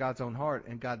man after God's own heart,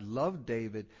 and God loved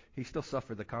David, he still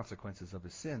suffered the consequences of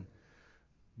his sin.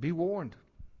 Be warned.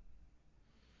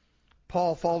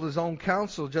 Paul followed his own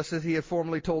counsel, just as he had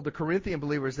formerly told the Corinthian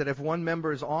believers that if one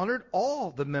member is honored,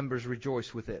 all the members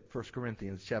rejoice with it. 1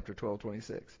 Corinthians chapter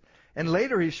 12:26. And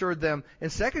later he assured them in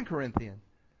 2 Corinthians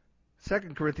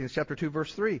chapter 2,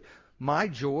 verse 3, my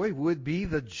joy would be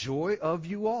the joy of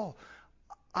you all.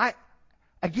 I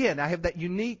have that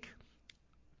unique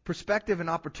perspective and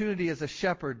opportunity as a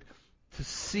shepherd to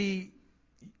see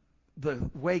the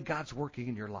way God's working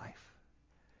in your life.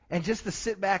 And just to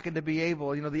sit back and to be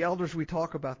able, the elders, we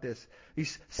talk about this,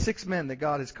 these 6 men that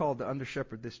God has called to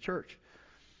under-shepherd this church.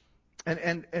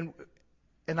 And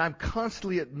I'm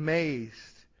constantly amazed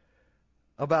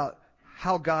about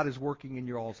how God is working in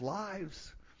your all's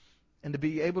lives. And to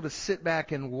be able to sit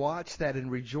back and watch that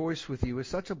and rejoice with you is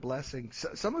such a blessing.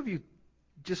 Some of you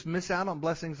just miss out on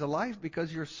blessings of life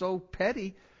because you're so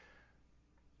petty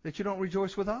that you don't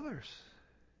rejoice with others.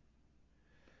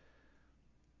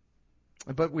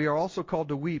 But we are also called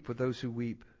to weep with those who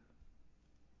weep.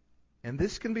 And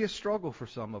this can be a struggle for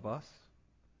some of us.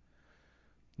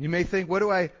 You may think, what do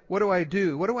I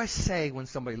do? What do I say when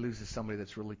somebody loses somebody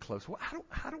that's really close?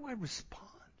 How do I respond?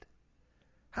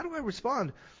 How do I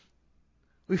respond?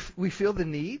 We feel the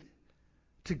need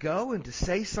to go and to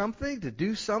say something, to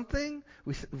do something.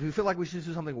 We feel like we should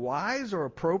do something wise or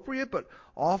appropriate, but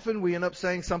often we end up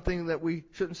saying something that we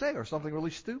shouldn't say or something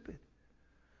really stupid.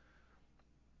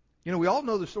 We all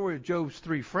know the story of Job's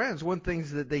 3 friends. One thing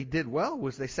that they did well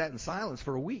was they sat in silence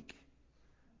for a week.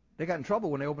 They got in trouble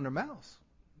when they opened their mouths.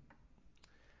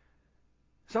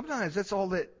 Sometimes that's all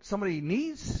that somebody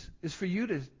needs is for you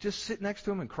to just sit next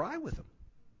to them and cry with them.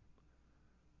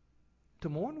 To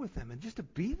mourn with them and just to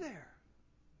be there.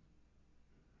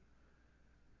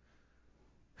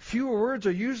 Fewer words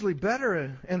are usually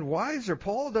better and wiser.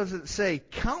 Paul doesn't say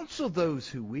counsel those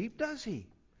who weep, does he?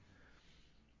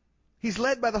 He's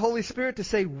led by the Holy Spirit to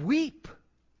say weep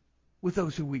with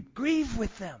those who weep. Grieve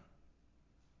with them.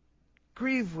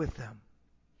 Grieve with them.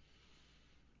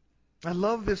 I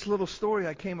love this little story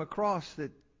I came across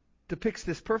that depicts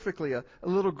this perfectly. A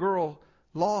little girl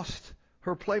lost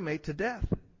her playmate to death.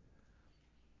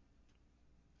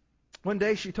 One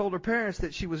day she told her parents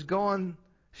that she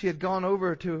had gone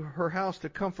over to her house to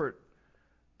comfort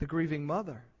the grieving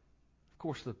mother. Of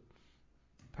course, the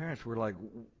parents were like,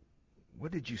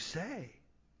 "What did you say?"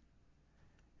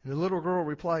 And the little girl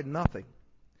replied, "Nothing.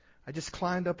 I just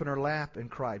climbed up in her lap and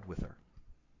cried with her."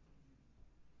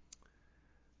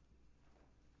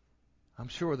 I'm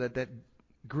sure that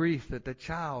grief that the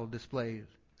child displayed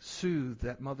soothed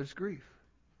that mother's grief.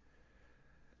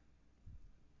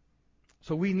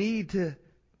 So we need to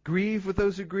grieve with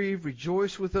those who grieve,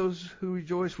 rejoice with those who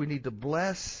rejoice. We need to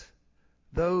bless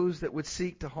those that would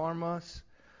seek to harm us.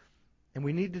 And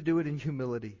we need to do it in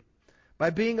humility.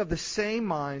 By being of the same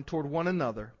mind toward one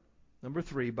another. Number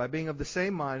 3, by being of the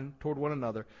same mind toward one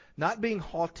another. Not being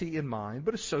haughty in mind,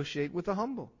 but associate with the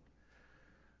humble.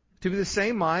 To be the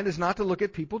same mind is not to look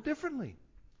at people differently.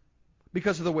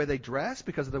 Because of the way they dress,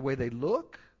 because of the way they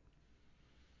look.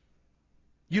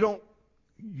 You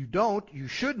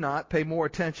should not pay more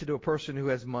attention to a person who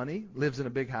has money, lives in a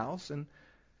big house, and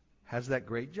has that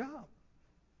great job.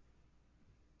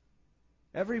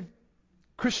 Every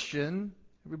Christian,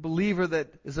 every believer that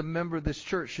is a member of this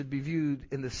church should be viewed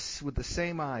with the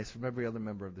same eyes from every other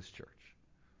member of this church.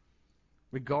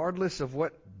 Regardless of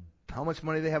how much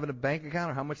money they have in a bank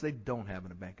account or how much they don't have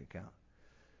in a bank account.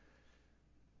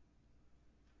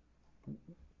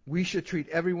 We should treat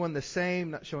everyone the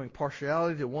same, not showing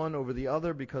partiality to one over the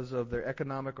other because of their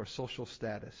economic or social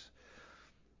status.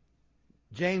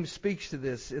 James speaks to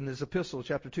this in his epistle,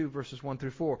 chapter 2, verses 1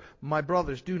 through 4. My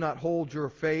brothers, do not hold your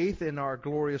faith in our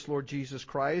glorious Lord Jesus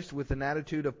Christ with an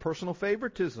attitude of personal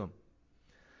favoritism.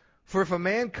 For if a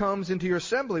man comes into your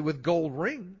assembly with gold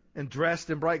ring and dressed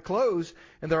in bright clothes,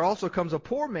 and there also comes a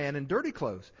poor man in dirty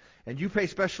clothes, and you pay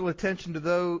special attention to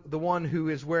the one who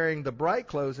is wearing the bright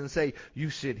clothes and say, you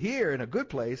sit here in a good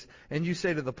place, and you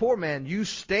say to the poor man, you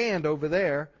stand over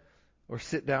there, or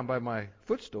sit down by my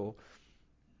footstool,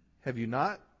 have you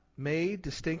not made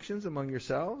distinctions among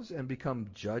yourselves and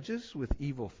become judges with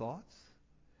evil thoughts?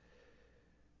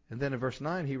 And then in verse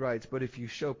 9 he writes, but if you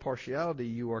show partiality,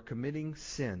 you are committing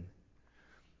sin,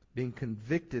 being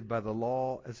convicted by the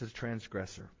law as a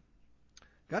transgressor.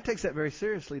 God takes that very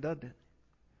seriously, doesn't it?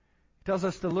 He tells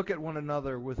us to look at one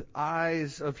another with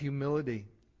eyes of humility.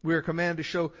 We are commanded to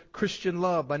show Christian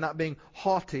love by not being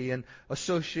haughty and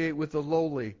associate with the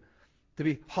lowly. To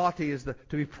be haughty is to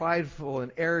be prideful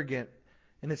and arrogant,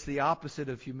 and it's the opposite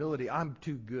of humility. I'm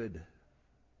too good.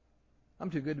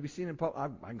 I'm too good to be seen in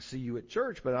public. I can see you at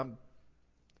church, but I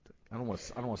don't want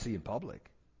to see you in public.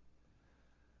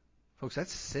 Folks,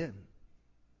 that's sin.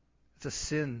 It's a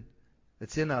sin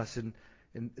that's in us, and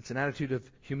it's an attitude of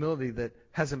humility that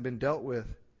hasn't been dealt with,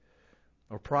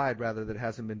 or pride rather that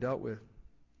hasn't been dealt with.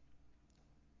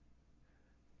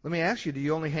 Let me ask you, do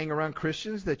you only hang around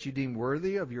Christians that you deem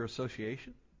worthy of your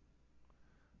association?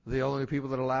 Are they the only people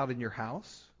that are allowed in your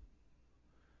house?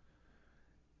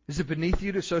 Is it beneath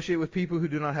you to associate with people who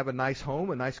do not have a nice home,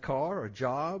 a nice car, or a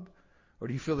job? Or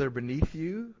do you feel they're beneath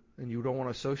you and you don't want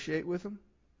to associate with them?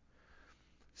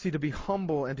 See, to be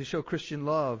humble and to show Christian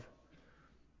love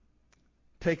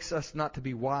takes us not to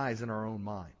be wise in our own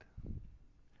mind,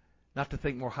 not to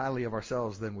think more highly of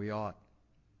ourselves than we ought.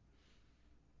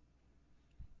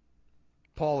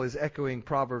 Paul is echoing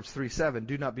Proverbs 3:7.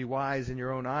 Do not be wise in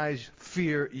your own eyes.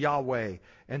 Fear Yahweh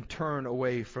and turn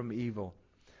away from evil.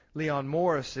 Leon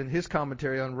Morris, in his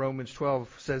commentary on Romans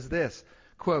 12, says this,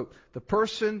 quote, the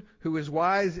person who is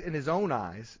wise in his own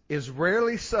eyes is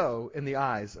rarely so in the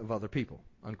eyes of other people,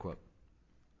 unquote.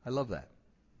 I love that.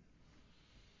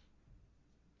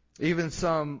 Even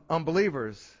some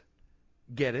unbelievers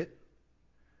get it.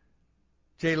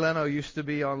 Jay Leno used to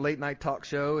be on late night talk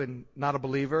show and not a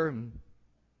believer,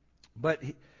 but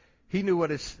he knew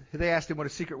they asked him what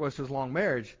his secret was to his long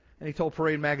marriage, and he told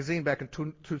Parade magazine back in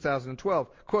 2012,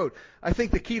 quote, I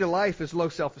think the key to life is low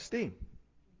self-esteem.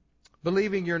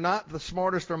 Believing you're not the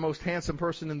smartest or most handsome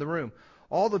person in the room.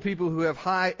 All the people who have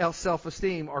high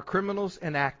self-esteem are criminals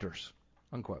and actors,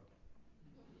 unquote.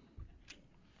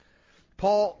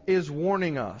 Paul is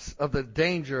warning us of the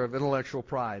danger of intellectual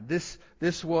pride. This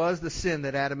was the sin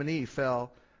that Adam and Eve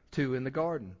fell to in the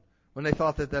garden, when they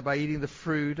thought that by eating the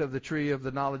fruit of the tree of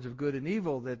the knowledge of good and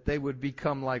evil, that they would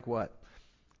become like what?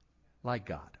 Like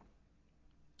God.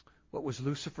 What was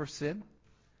Lucifer's sin?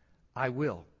 I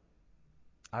will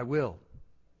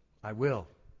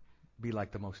be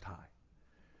like the Most High.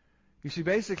 You see,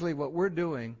 basically what we're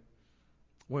doing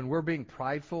when we're being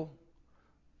prideful,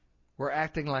 we're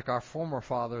acting like our former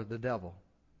father, the devil,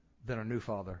 than our new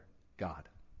father, God.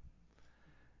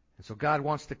 And so God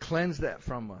wants to cleanse that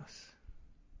from us.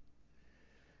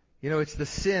 You know, it's the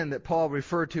sin that Paul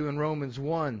referred to in Romans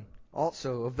 1,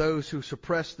 also of those who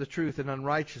suppress the truth in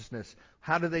unrighteousness.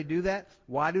 How do they do that?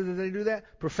 Why do they do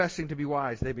that? Professing to be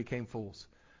wise, they became fools.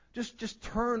 Just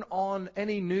turn on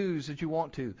any news that you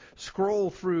want to. Scroll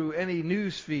through any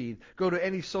news feed. Go to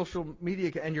any social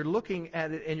media, and you're looking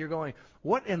at it and you're going,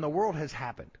 what in the world has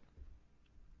happened?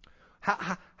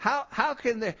 How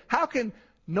can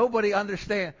nobody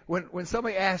understand when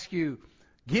somebody asks you,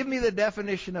 give me the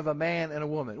definition of a man and a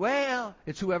woman? Well,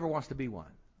 it's whoever wants to be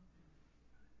one.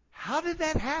 How did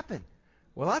that happen?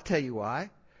 Well, I'll tell you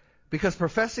why. Because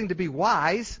professing to be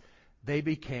wise, they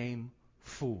became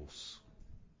fools.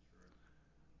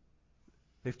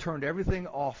 They've turned everything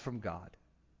off from God.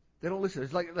 They don't listen.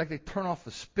 It's like they turn off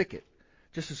the spigot.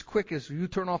 Just as quick as you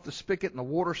turn off the spigot and the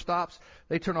water stops,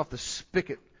 they turn off the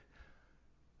spigot.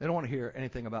 They don't want to hear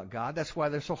anything about God. That's why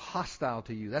they're so hostile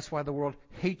to you. That's why the world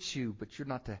hates you, but you're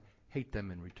not to hate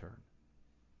them in return.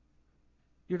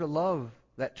 You're to love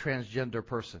that transgender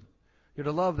person. You're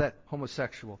to love that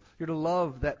homosexual. You're to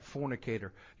love that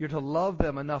fornicator. You're to love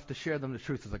them enough to share them the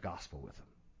truth of the gospel with them.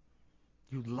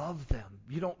 You love them.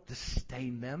 You don't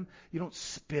disdain them. You don't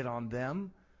spit on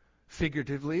them,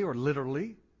 figuratively or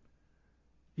literally.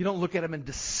 You don't look at them in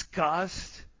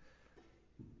disgust.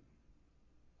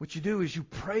 What you do is you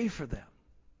pray for them.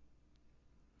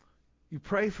 You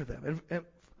pray for them. And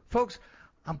folks,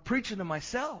 I'm preaching to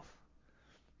myself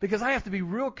because I have to be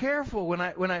real careful when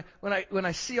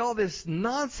I see all this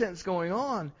nonsense going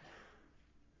on,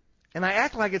 and I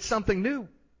act like it's something new,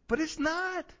 but it's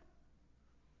not.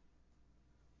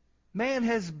 Man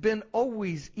has been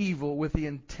always evil with the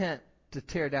intent to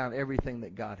tear down everything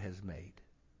that God has made.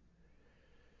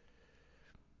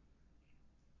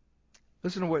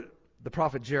 Listen to what the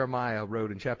prophet Jeremiah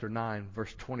wrote in chapter 9,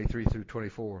 verse 23 through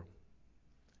 24.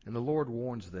 And the Lord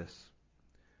warns this.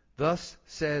 Thus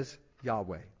says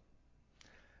Yahweh,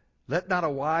 let not a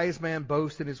wise man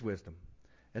boast in his wisdom,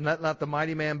 and let not the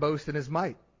mighty man boast in his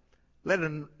might. Let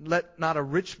not a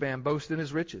rich man boast in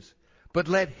his riches, but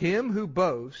let him who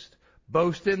boasts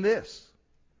boast in this,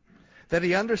 that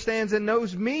he understands and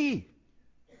knows me,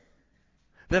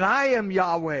 that I am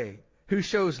Yahweh, who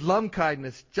shows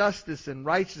lovekindness, justice, and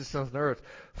righteousness on earth.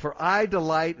 For I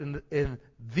delight in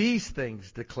these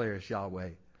things, declares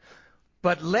Yahweh.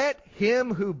 But let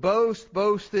him who boasts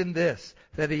boast in this,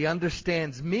 that he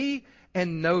understands me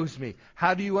and knows me.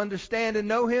 How do you understand and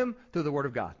know him? Through the Word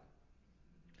of God.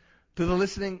 Through the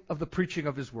listening of the preaching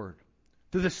of his Word.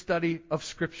 Through the study of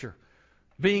Scripture.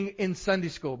 Being in Sunday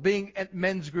school, being at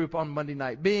men's group on Monday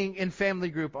night, being in family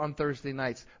group on Thursday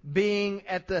nights, being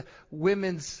at the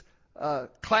women's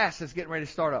class that's getting ready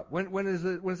to start up. When is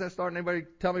that starting? Anybody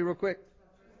tell me real quick?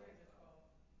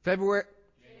 February?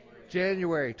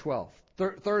 January 12th.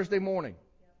 Thursday morning.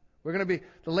 The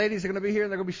ladies are going to be here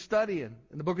and they're going to be studying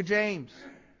in the book of James.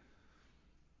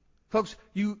 Folks,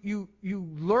 you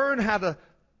learn how to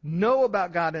know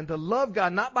about God and to love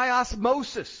God, not by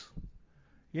osmosis.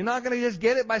 You're not going to just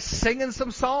get it by singing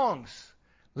some songs.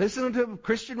 Listening to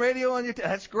Christian radio on your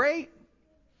that's great.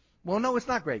 Well, no, it's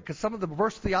not great, because some of the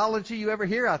worst theology you ever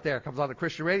hear out there comes on a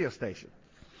Christian radio station.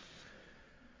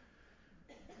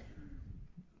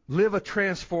 Live a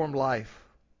transformed life.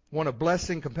 One of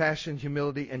blessing, compassion,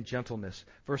 humility, and gentleness.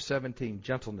 Verse 17,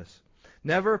 gentleness.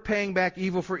 Never paying back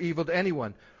evil for evil to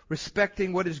anyone.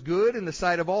 Respecting what is good in the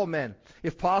sight of all men.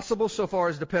 If possible, so far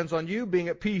as depends on you, being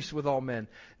at peace with all men.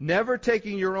 Never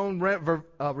taking your own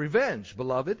revenge,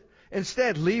 beloved.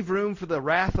 Instead, leave room for the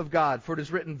wrath of God. For it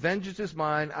is written, vengeance is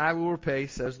mine, I will repay,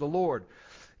 says the Lord.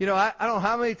 You know, I don't know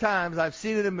how many times I've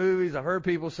seen it in movies, I've heard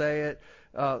people say it.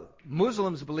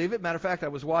 Muslims believe it. Matter of fact, I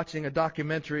was watching a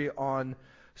documentary on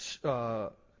is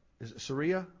it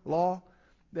Sharia law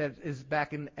that is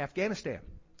back in Afghanistan.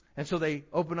 And so they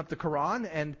open up the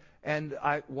Quran, and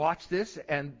I watched this,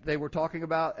 and they were talking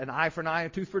about an eye for an eye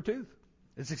and tooth for a tooth.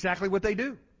 It's exactly what they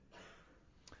do.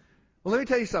 Well, let me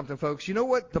tell you something, folks. You know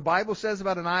what the Bible says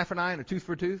about an eye for an eye and a tooth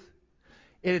for a tooth?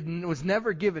 It was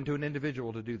never given to an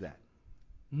individual to do that.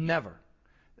 Never.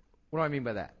 What do I mean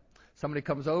by that? Somebody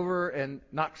comes over and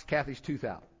knocks Kathy's tooth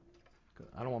out.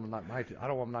 I don't want to knock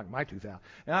my tooth out.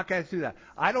 And I can't do that.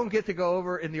 I don't get to go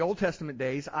over in the Old Testament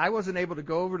days. I wasn't able to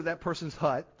go over to that person's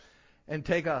hut and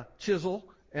take a chisel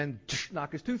and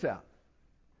knock his tooth out.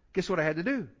 Guess what I had to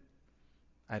do?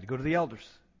 I had to go to the elders.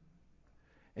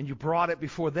 And you brought it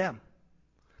before them.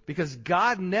 Because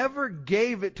God never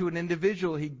gave it to an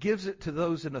individual. He gives it to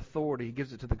those in authority. He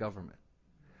gives it to the government.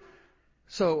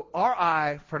 So our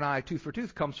eye for an eye, tooth for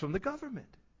tooth comes from the government.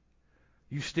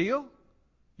 You steal,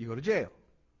 you go to jail.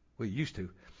 Well, you used to.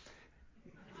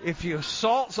 If you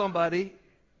assault somebody,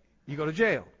 you go to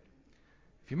jail.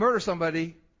 If you murder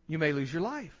somebody, you may lose your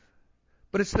life.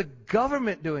 But it's the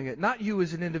government doing it, not you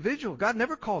as an individual. God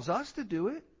never calls us to do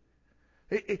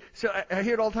it. So I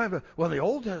hear it all the time. Well, in the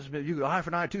Old Testament, you go eye for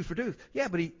an eye, tooth for tooth. Yeah,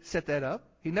 but he set that up.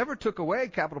 He never took away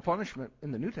capital punishment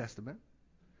in the New Testament.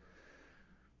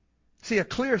 See, a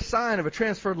clear sign of a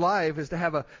transferred life is to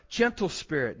have a gentle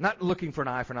spirit, not looking for an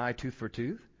eye, tooth for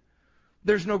tooth.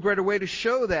 There's no greater way to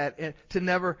show that than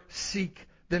never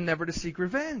to seek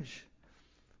revenge.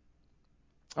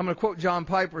 I'm going to quote John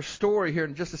Piper's story here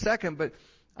in just a second, but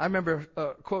I remember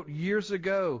a quote years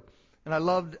ago, and I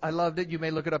loved it. You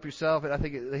may look it up yourself. I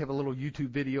think they have a little YouTube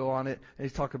video on it, and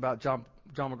he's talking about John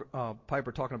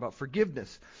Piper talking about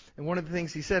forgiveness. And one of the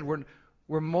things he said,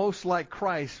 we're most like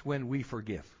Christ when we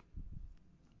forgive.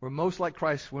 We're most like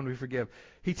Christ when we forgive.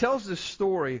 He tells this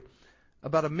story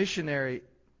about a missionary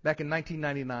back in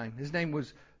 1999. His name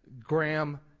was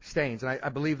Graham Staines, and I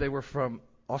believe they were from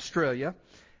Australia.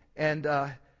 And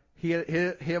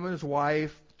him and his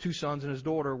wife, 2 sons, and his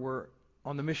daughter were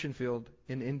on the mission field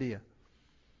in India.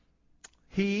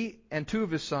 He and 2 of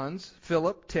his sons,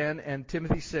 Philip, 10, and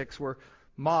Timothy, 6, were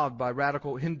mobbed by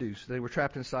radical Hindus. They were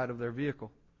trapped inside of their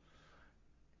vehicle.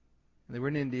 And they were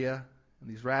in India, and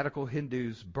these radical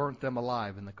Hindus burnt them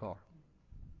alive in the car.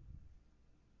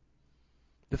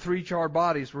 The 3 charred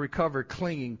bodies were recovered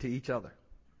clinging to each other.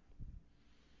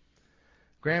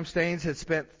 Graham Staines had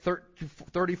spent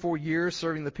 34 years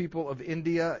serving the people of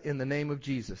India in the name of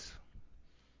Jesus.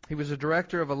 He was a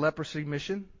director of a leprosy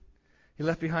mission. He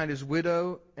left behind his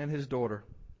widow and his daughter.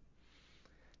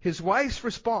 His wife's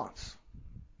response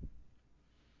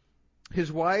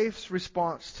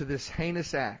to this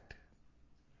heinous act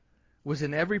was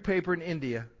in every paper in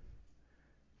India,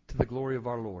 to the glory of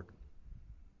our Lord.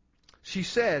 She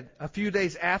said, a few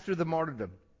days after the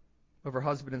martyrdom of her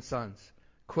husband and sons,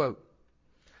 quote,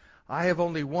 "I have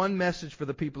only one message for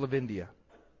the people of India.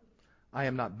 I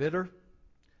am not bitter,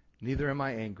 neither am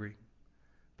I angry,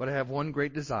 but I have one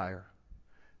great desire,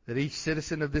 that each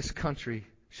citizen of this country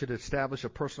should establish a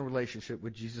personal relationship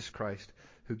with Jesus Christ,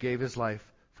 who gave his life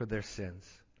for their sins.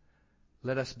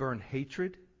 Let us burn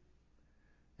hatred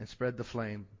and spread the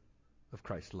flame of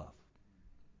Christ's love."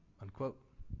 Unquote.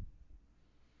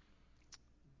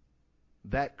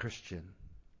 That, Christian,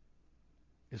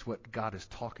 is what God is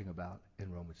talking about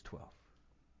in Romans 12.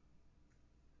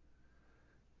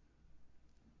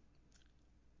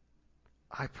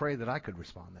 I pray that I could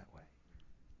respond that way.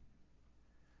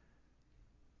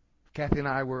 Kathy and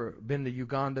I been to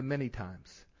Uganda many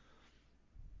times.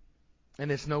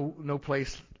 And it's no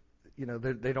place,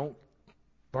 they don't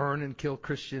burn and kill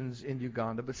Christians in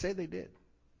Uganda, but say they did.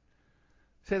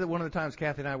 Say that one of the times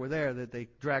Kathy and I were there, that they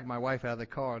dragged my wife out of the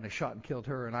car and they shot and killed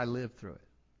her, and I lived through it.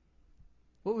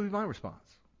 What would be my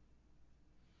response?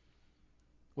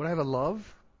 Would I have a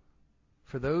love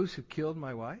for those who killed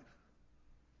my wife?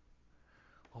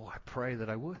 Oh, I pray that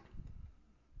I would.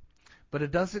 But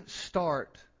it doesn't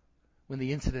start when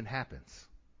the incident happens.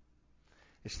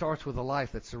 It starts with a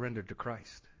life that's surrendered to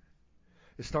Christ.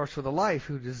 It starts with a life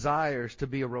who desires to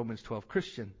be a Romans 12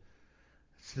 Christian.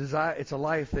 It's a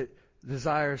life that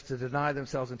desires to deny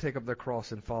themselves and take up their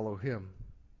cross and follow him.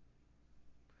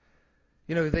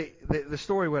 The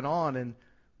story went on, and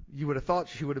you would have thought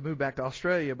she would have moved back to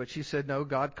Australia, but she said, no,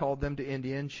 God called them to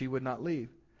India, and she would not leave.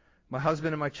 My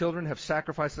husband and my children have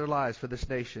sacrificed their lives for this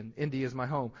nation. India is my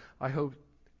home. I hope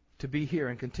to be here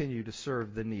and continue to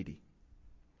serve the needy.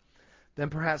 Then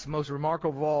perhaps most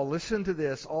remarkable of all, listen to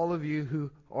this, all of you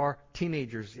who are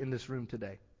teenagers in this room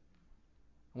today.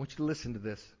 I want you to listen to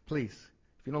this, please.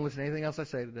 If you don't listen to anything else I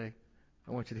say today,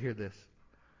 I want you to hear this.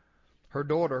 Her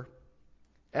daughter,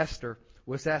 Esther,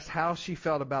 was asked how she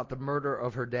felt about the murder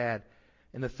of her dad.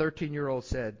 And the 13-year-old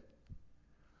said,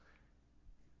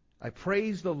 I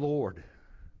praise the Lord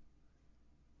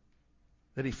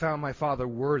that he found my father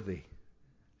worthy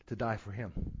to die for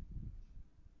him.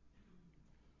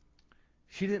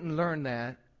 She didn't learn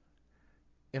that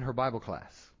in her Bible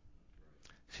class.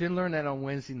 She didn't learn that on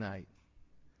Wednesday night.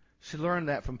 She learned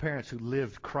that from parents who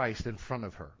lived Christ in front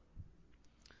of her.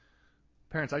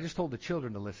 Parents, I just told the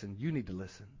children to listen. You need to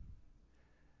listen.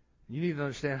 You need to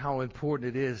understand how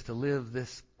important it is to live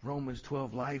this Romans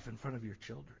 12 life in front of your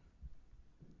children.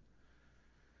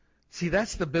 See,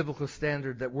 that's the biblical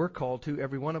standard that we're called to,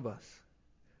 every one of us.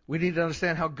 We need to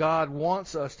understand how God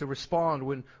wants us to respond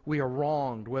when we are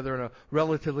wronged, whether in a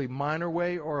relatively minor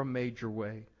way or a major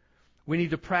way. We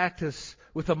need to practice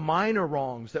with the minor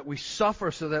wrongs that we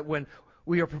suffer so that when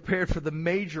we are prepared for the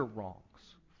major wrongs.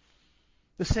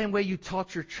 The same way you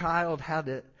taught your child how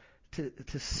to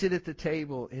sit at the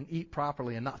table and eat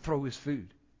properly and not throw his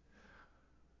food.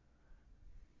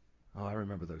 Oh, I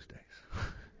remember those days.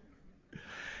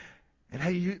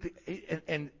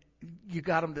 and you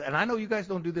got them. And I know you guys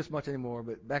don't do this much anymore,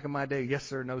 but back in my day, yes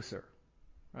sir, no sir,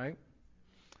 right?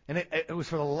 And it was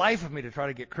for the life of me to try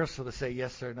to get Crystal to say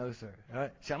yes sir, no sir.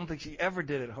 Right? I don't think she ever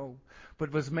did at home.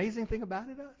 But the amazing thing about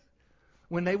it is,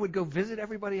 when they would go visit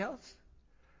everybody else,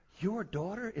 your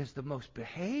daughter is the most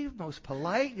behaved, most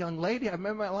polite young lady I've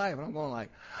met in my life. And I'm going like,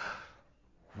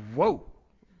 whoa,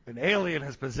 an alien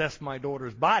has possessed my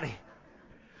daughter's body.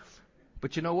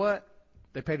 But you know what?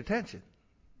 They paid attention.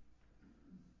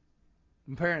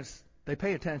 And parents, they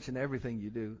pay attention to everything you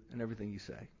do and everything you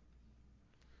say.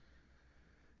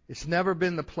 It's never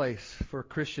been the place for a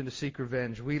Christian to seek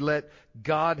revenge. We let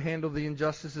God handle the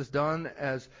injustices done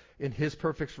as in His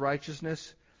perfect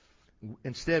righteousness.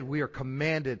 Instead, we are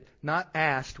commanded, not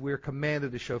asked, we are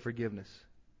commanded to show forgiveness.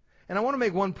 And I want to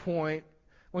make one point,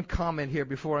 one comment here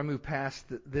before I move past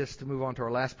this to move on to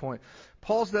our last point.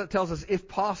 Paul tells us, if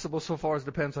possible, so far as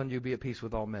depends on you, be at peace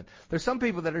with all men. There's some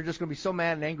people that are just going to be so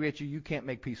mad and angry at you, you can't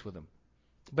make peace with them.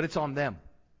 But it's on them.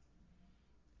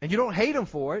 And you don't hate them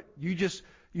for it.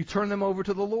 You turn them over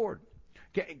to the Lord.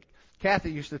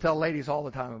 Kathy used to tell ladies all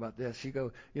the time about this. She'd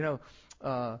go,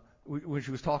 when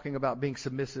she was talking about being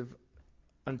submissive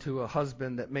unto a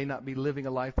husband that may not be living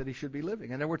a life that he should be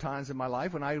living. And there were times in my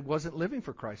life when I wasn't living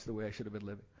for Christ the way I should have been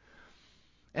living.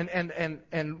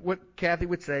 And what Kathy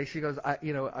would say, she goes,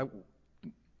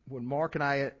 when Mark and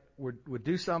I would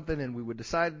do something and we would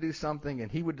decide to do something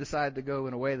and he would decide to go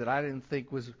in a way that I didn't think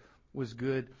was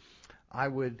good, I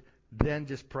would then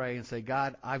just pray and say,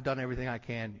 God, I've done everything I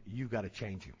can. You've got to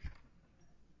change him.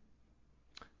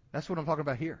 That's what I'm talking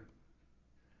about here.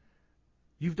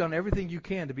 You've done everything you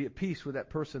can to be at peace with that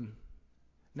person.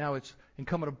 Now it's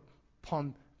incumbent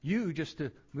upon you just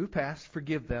to move past,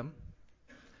 forgive them.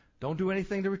 Don't do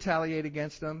anything to retaliate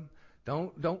against them.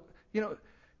 That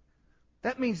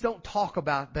means don't talk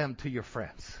about them to your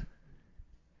friends.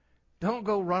 Don't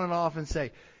go running off and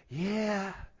say,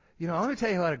 yeah, let me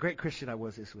tell you what a great Christian I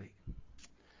was this week.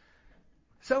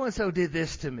 So-and-so did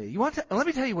this to me. Let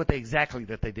me tell you exactly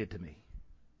that they did to me.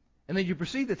 And then you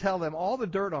proceed to tell them all the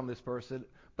dirt on this person,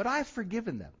 but I've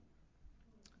forgiven them.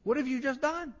 What have you just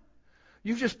done?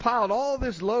 You've just piled all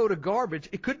this load of garbage.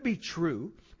 It could be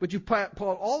true, but you piled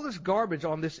all this garbage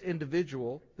on this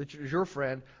individual that is your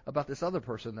friend about this other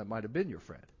person that might have been your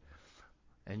friend.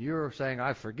 And you're saying,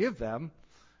 I forgive them,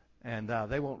 and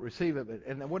they won't receive it.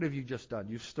 And what have you just done?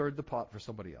 You've stirred the pot for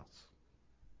somebody else.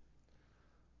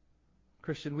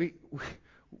 Christian,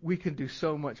 we can do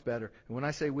so much better. And when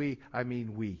I say we, I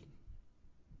mean we.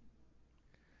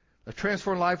 A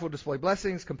transformed life will display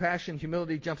blessings, compassion,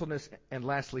 humility, gentleness, and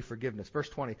lastly, forgiveness. Verse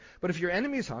 20. But if your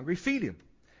enemy is hungry, feed him.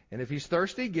 And if he's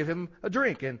thirsty, give him a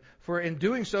drink. And for in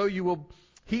doing so, you will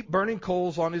heap burning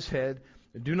coals on his head.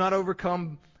 Do not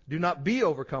be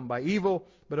overcome by evil,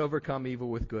 but overcome evil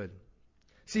with good.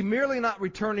 See, merely not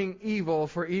returning evil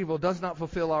for evil does not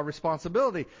fulfill our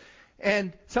responsibility.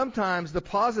 And sometimes the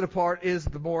positive part is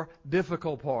the more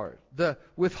difficult part. The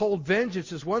withhold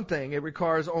vengeance is one thing. It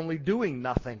requires only doing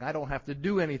nothing. I don't have to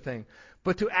do anything.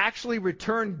 But to actually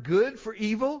return good for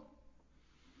evil?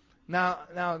 Now,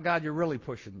 God, you're really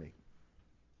pushing me.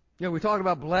 We talked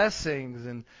about blessings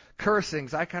and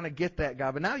cursings. I kind of get that,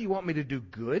 God. But now you want me to do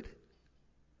good?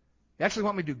 You actually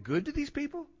want me to do good to these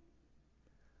people?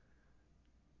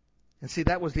 And see,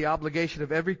 that was the obligation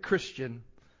of every Christian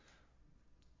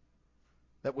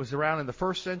that was around in the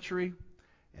first century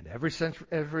and every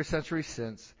century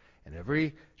since, and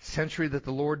every century that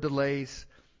the Lord delays.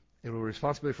 It will be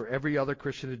responsibility for every other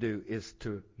Christian to do is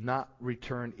to not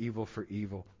return evil for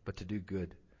evil, but to do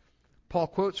good. Paul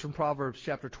quotes from Proverbs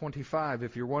chapter 25,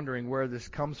 if you're wondering where this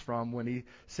comes from, when he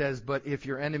says, but if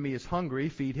your enemy is hungry,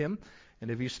 feed him, and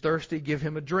if he's thirsty, give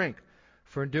him a drink.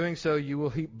 For in doing so, you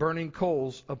will heap burning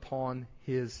coals upon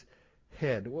his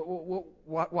head.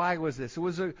 Why was this? It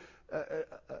was an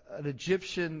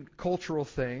Egyptian cultural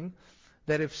thing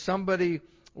that if somebody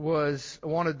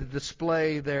wanted to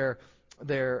display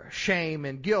their shame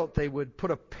and guilt, they would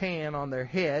put a pan on their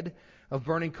head of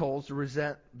burning coals to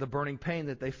resent the burning pain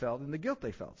that they felt and the guilt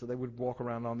they felt. So they would walk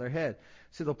around on their head.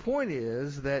 So the point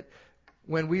is that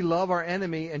when we love our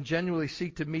enemy and genuinely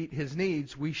seek to meet his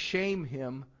needs, we shame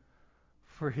him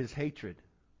for his hatred.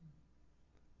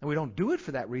 And we don't do it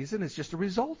for that reason. It's just a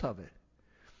result of it.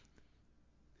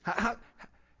 Have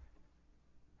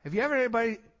you ever had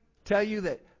anybody tell you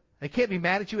that they can't be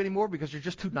mad at you anymore because you're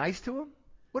just too nice to them?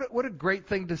 What a great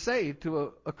thing to say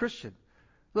to a Christian.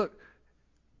 Look,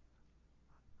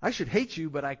 I should hate you,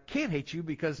 but I can't hate you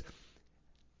because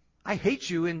I hate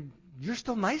you and you're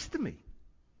still nice to me.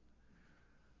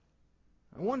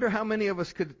 I wonder how many of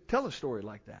us could tell a story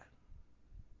like that.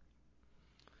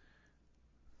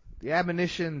 The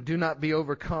admonition, do not be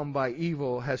overcome by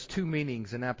evil, has two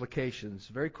meanings and applications.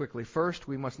 Very quickly. First,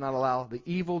 we must not allow the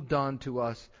evil done to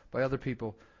us by other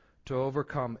people to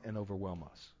overcome and overwhelm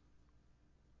us.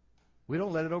 We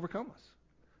don't let it overcome us.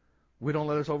 We don't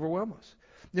let it overwhelm us.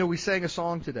 You know, we sang a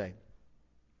song today,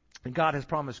 and God has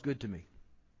promised good to me.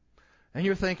 And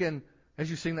you're thinking, as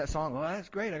you sing that song, well, that's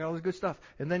great, I got all this good stuff.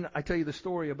 And then I tell you the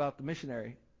story about the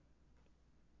missionary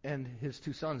and his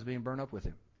two sons being burned up with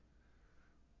him.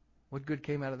 What good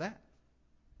came out of that?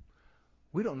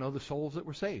 We don't know the souls that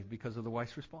were saved because of the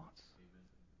wife's response.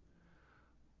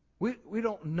 We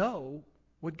don't know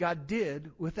what God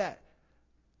did with that.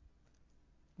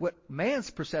 What man's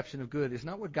perception of good is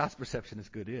not what God's perception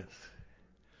of good is.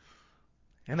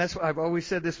 And that's why I've always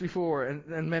said this before,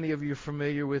 and many of you are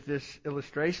familiar with this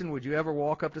illustration. Would you ever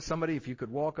walk up to somebody, if you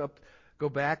could go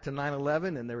back to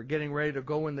 9/11 and they were getting ready to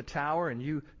go in the tower and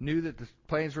you knew that the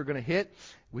planes were going to hit,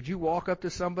 would you walk up to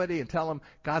somebody and tell them,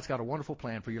 God's got a wonderful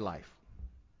plan for your life?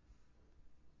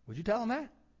 Would you tell them that?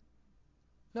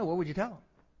 No, what would you tell them?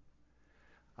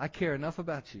 I care enough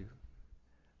about you.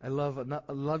 I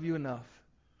love you enough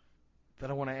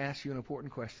that I want to ask you an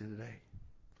important question today.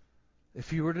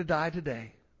 If you were to die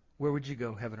today, where would you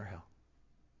go, heaven or hell?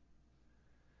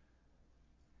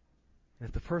 And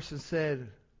if the person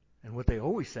said, and what they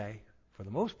always say, for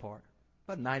the most part,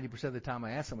 about 90% of the time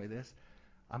I ask somebody this,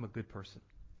 I'm a good person.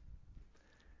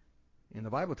 And the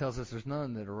Bible tells us there's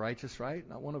none that are righteous, right?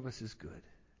 Not one of us is good.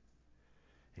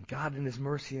 And God in His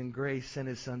mercy and grace sent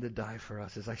His Son to die for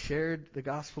us. As I shared the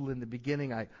gospel in the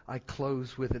beginning, I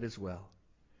close with it as well.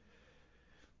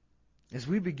 As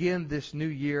we begin this new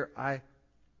year, I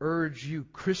urge you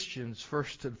Christians,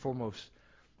 first and foremost,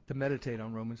 to meditate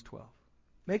on Romans 12.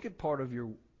 Make it part of your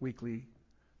weekly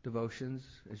devotions.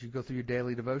 As you go through your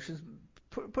daily devotions,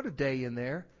 put a day in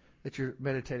there that you're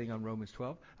meditating on Romans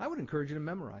 12. I would encourage you to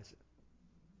memorize it.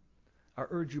 I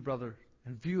urge you, brother,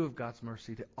 in view of God's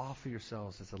mercy, to offer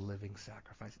yourselves as a living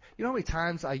sacrifice. You know how many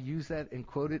times I use that and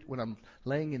quote it when I'm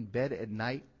laying in bed at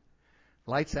night,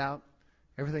 lights out,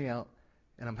 everything out,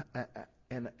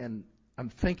 and I'm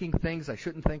thinking things I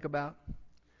shouldn't think about.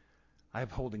 I'm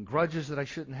holding grudges that I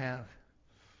shouldn't have,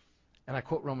 and I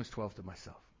quote Romans 12 to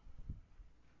myself.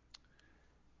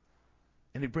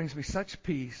 And it brings me such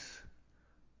peace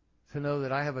to know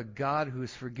that I have a God who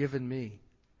has forgiven me,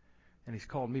 and He's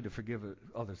called me to forgive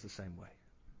others the same way.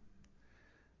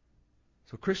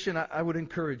 So, Christian, I would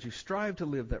encourage you, strive to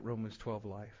live that Romans 12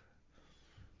 life.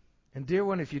 And dear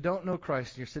one, if you don't know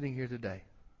Christ and you're sitting here today,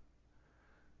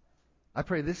 I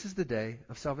pray this is the day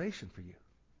of salvation for you.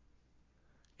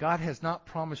 God has not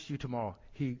promised you tomorrow.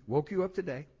 He woke you up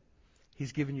today.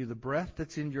 He's given you the breath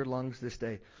that's in your lungs this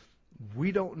day.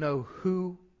 We don't know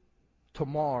who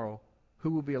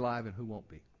will be alive and who won't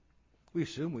be. We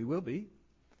assume we will be,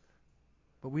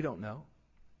 but we don't know.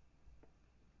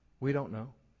 We don't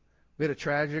know. We had a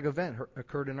tragic event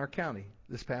occurred in our county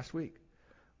this past week.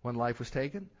 One life was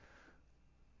taken.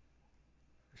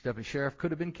 The deputy sheriff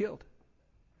could have been killed.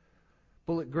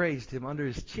 Bullet grazed him under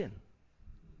his chin.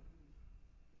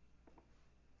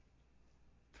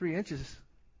 3 inches.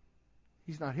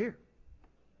 He's not here.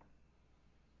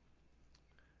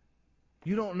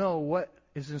 You don't know what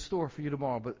is in store for you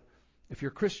tomorrow, but if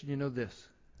you're a Christian, you know this.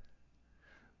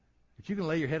 That you can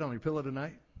lay your head on your pillow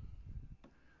tonight,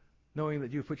 knowing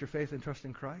that you've put your faith and trust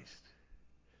in Christ,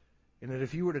 and that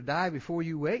if you were to die before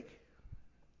you wake,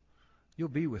 you'll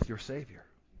be with your Savior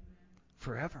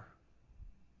forever.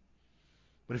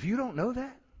 But if you don't know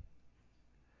that,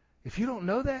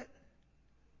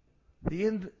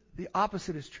 the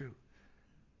opposite is true.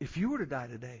 If you were to die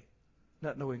today,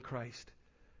 not knowing Christ,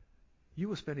 you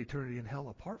will spend eternity in hell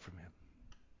apart from Him.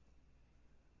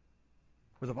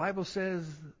 Where the Bible says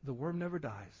the worm never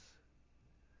dies.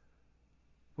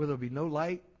 Where there'll be no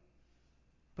light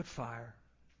but fire.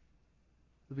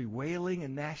 There'll be wailing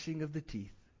and gnashing of the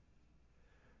teeth.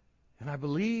 And I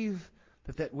believe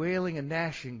that wailing and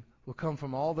gnashing will come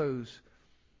from all those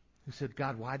who said,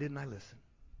 God, why didn't I listen?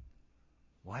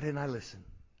 Why didn't I listen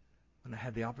when I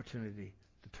had the opportunity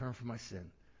to turn from my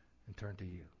sin and turn to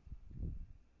you?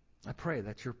 I pray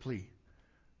that's your plea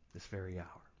this very hour.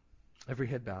 Every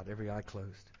head bowed, every eye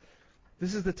closed.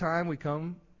 This is the time we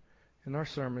come in our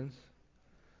sermons,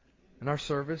 in our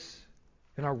service,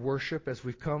 in our worship, as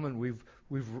we've come and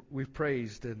we've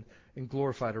praised and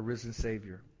glorified our risen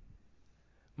Savior.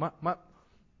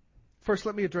 First,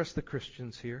 let me address the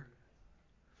Christians here.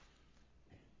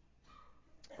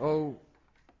 Oh,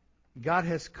 God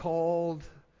has called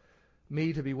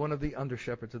me to be one of the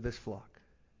under-shepherds of this flock.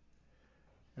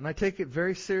 And I take it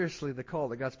very seriously, the call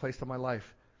that God's placed on my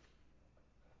life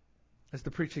as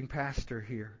the preaching pastor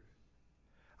here.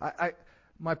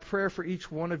 My prayer for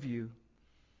each one of you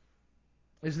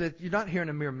is that you're not hearing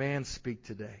a mere man speak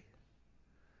today,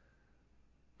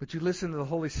 but you listen to the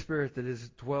Holy Spirit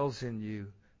that dwells in you,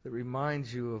 that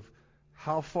reminds you of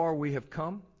how far we have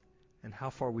come and how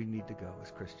far we need to go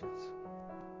as Christians.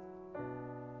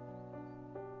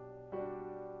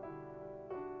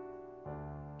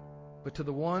 But to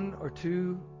the one or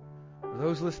two, or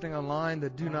those listening online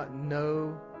that do not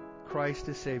know Christ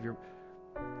as Savior,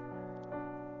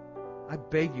 I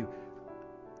beg you,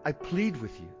 I plead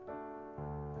with you,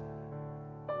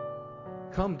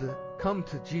 come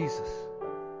to Jesus.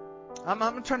 I'm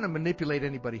not trying to manipulate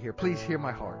anybody here. Please hear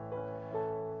my heart.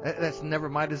 That's never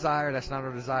my desire. That's not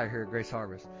our desire here at Grace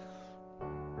Harvest.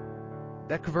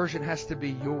 That conversion has to be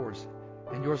yours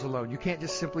and yours alone. You can't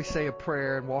just simply say a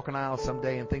prayer and walk an aisle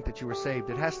someday and think that you were saved.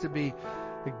 It has to be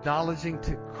acknowledging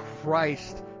to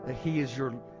Christ that He is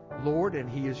your Lord and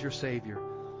He is your Savior.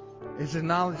 It's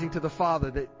acknowledging to the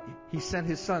Father that He sent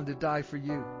His Son to die for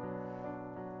you.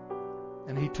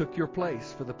 And He took your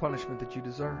place for the punishment that you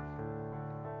deserve.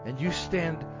 And you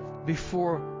stand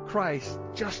before Christ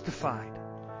justified.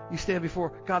 You stand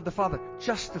before God the Father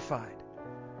justified.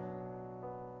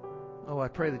 Oh, I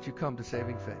pray that you come to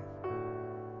saving faith.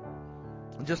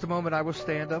 In just a moment, I will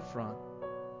stand up front.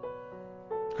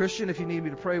 Christian, if you need me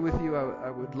to pray with you, I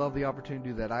would love the opportunity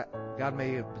to do that. God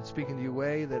may have been speaking to you a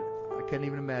way that I can't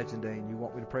even imagine today, and you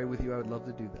want me to pray with you, I would love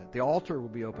to do that. The altar will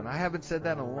be open. I haven't said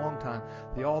that in a long time.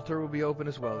 The altar will be open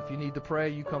as well. If you need to pray,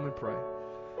 you come and pray.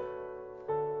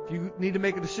 If you need to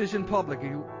make a decision public,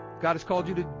 God has called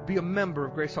you to be a member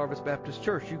of Grace Harvest Baptist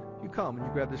Church, you come and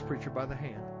you grab this preacher by the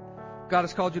hand. God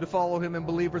has called you to follow Him in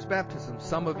believer's baptism.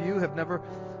 Some of you have never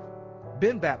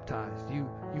been baptized.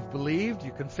 You've believed,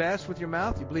 you confess with your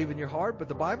mouth, you believe in your heart, but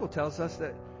the Bible tells us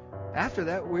that after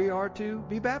that we are to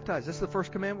be baptized. That's the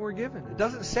first commandment we're given. It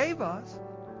doesn't save us,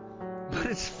 but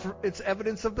it's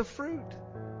evidence of the fruit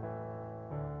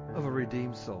of a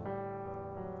redeemed soul.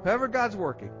 However God's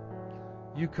working,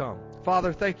 you come.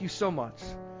 Father, thank you so much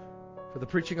for the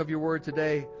preaching of your word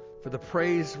today, for the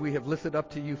praise we have lifted up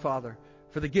to you, Father,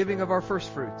 for the giving of our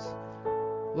first fruits.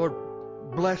 Lord,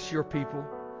 bless your people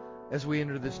as we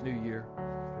enter this new year.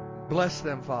 Bless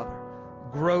them, Father.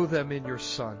 Grow them in your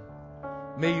Son.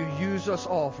 May you use us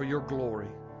all for your glory.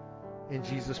 In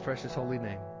Jesus' precious holy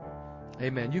name.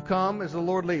 Amen. You come as the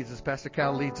Lord leads, as Pastor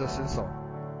Cal leads us in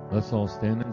song. Let's all stand and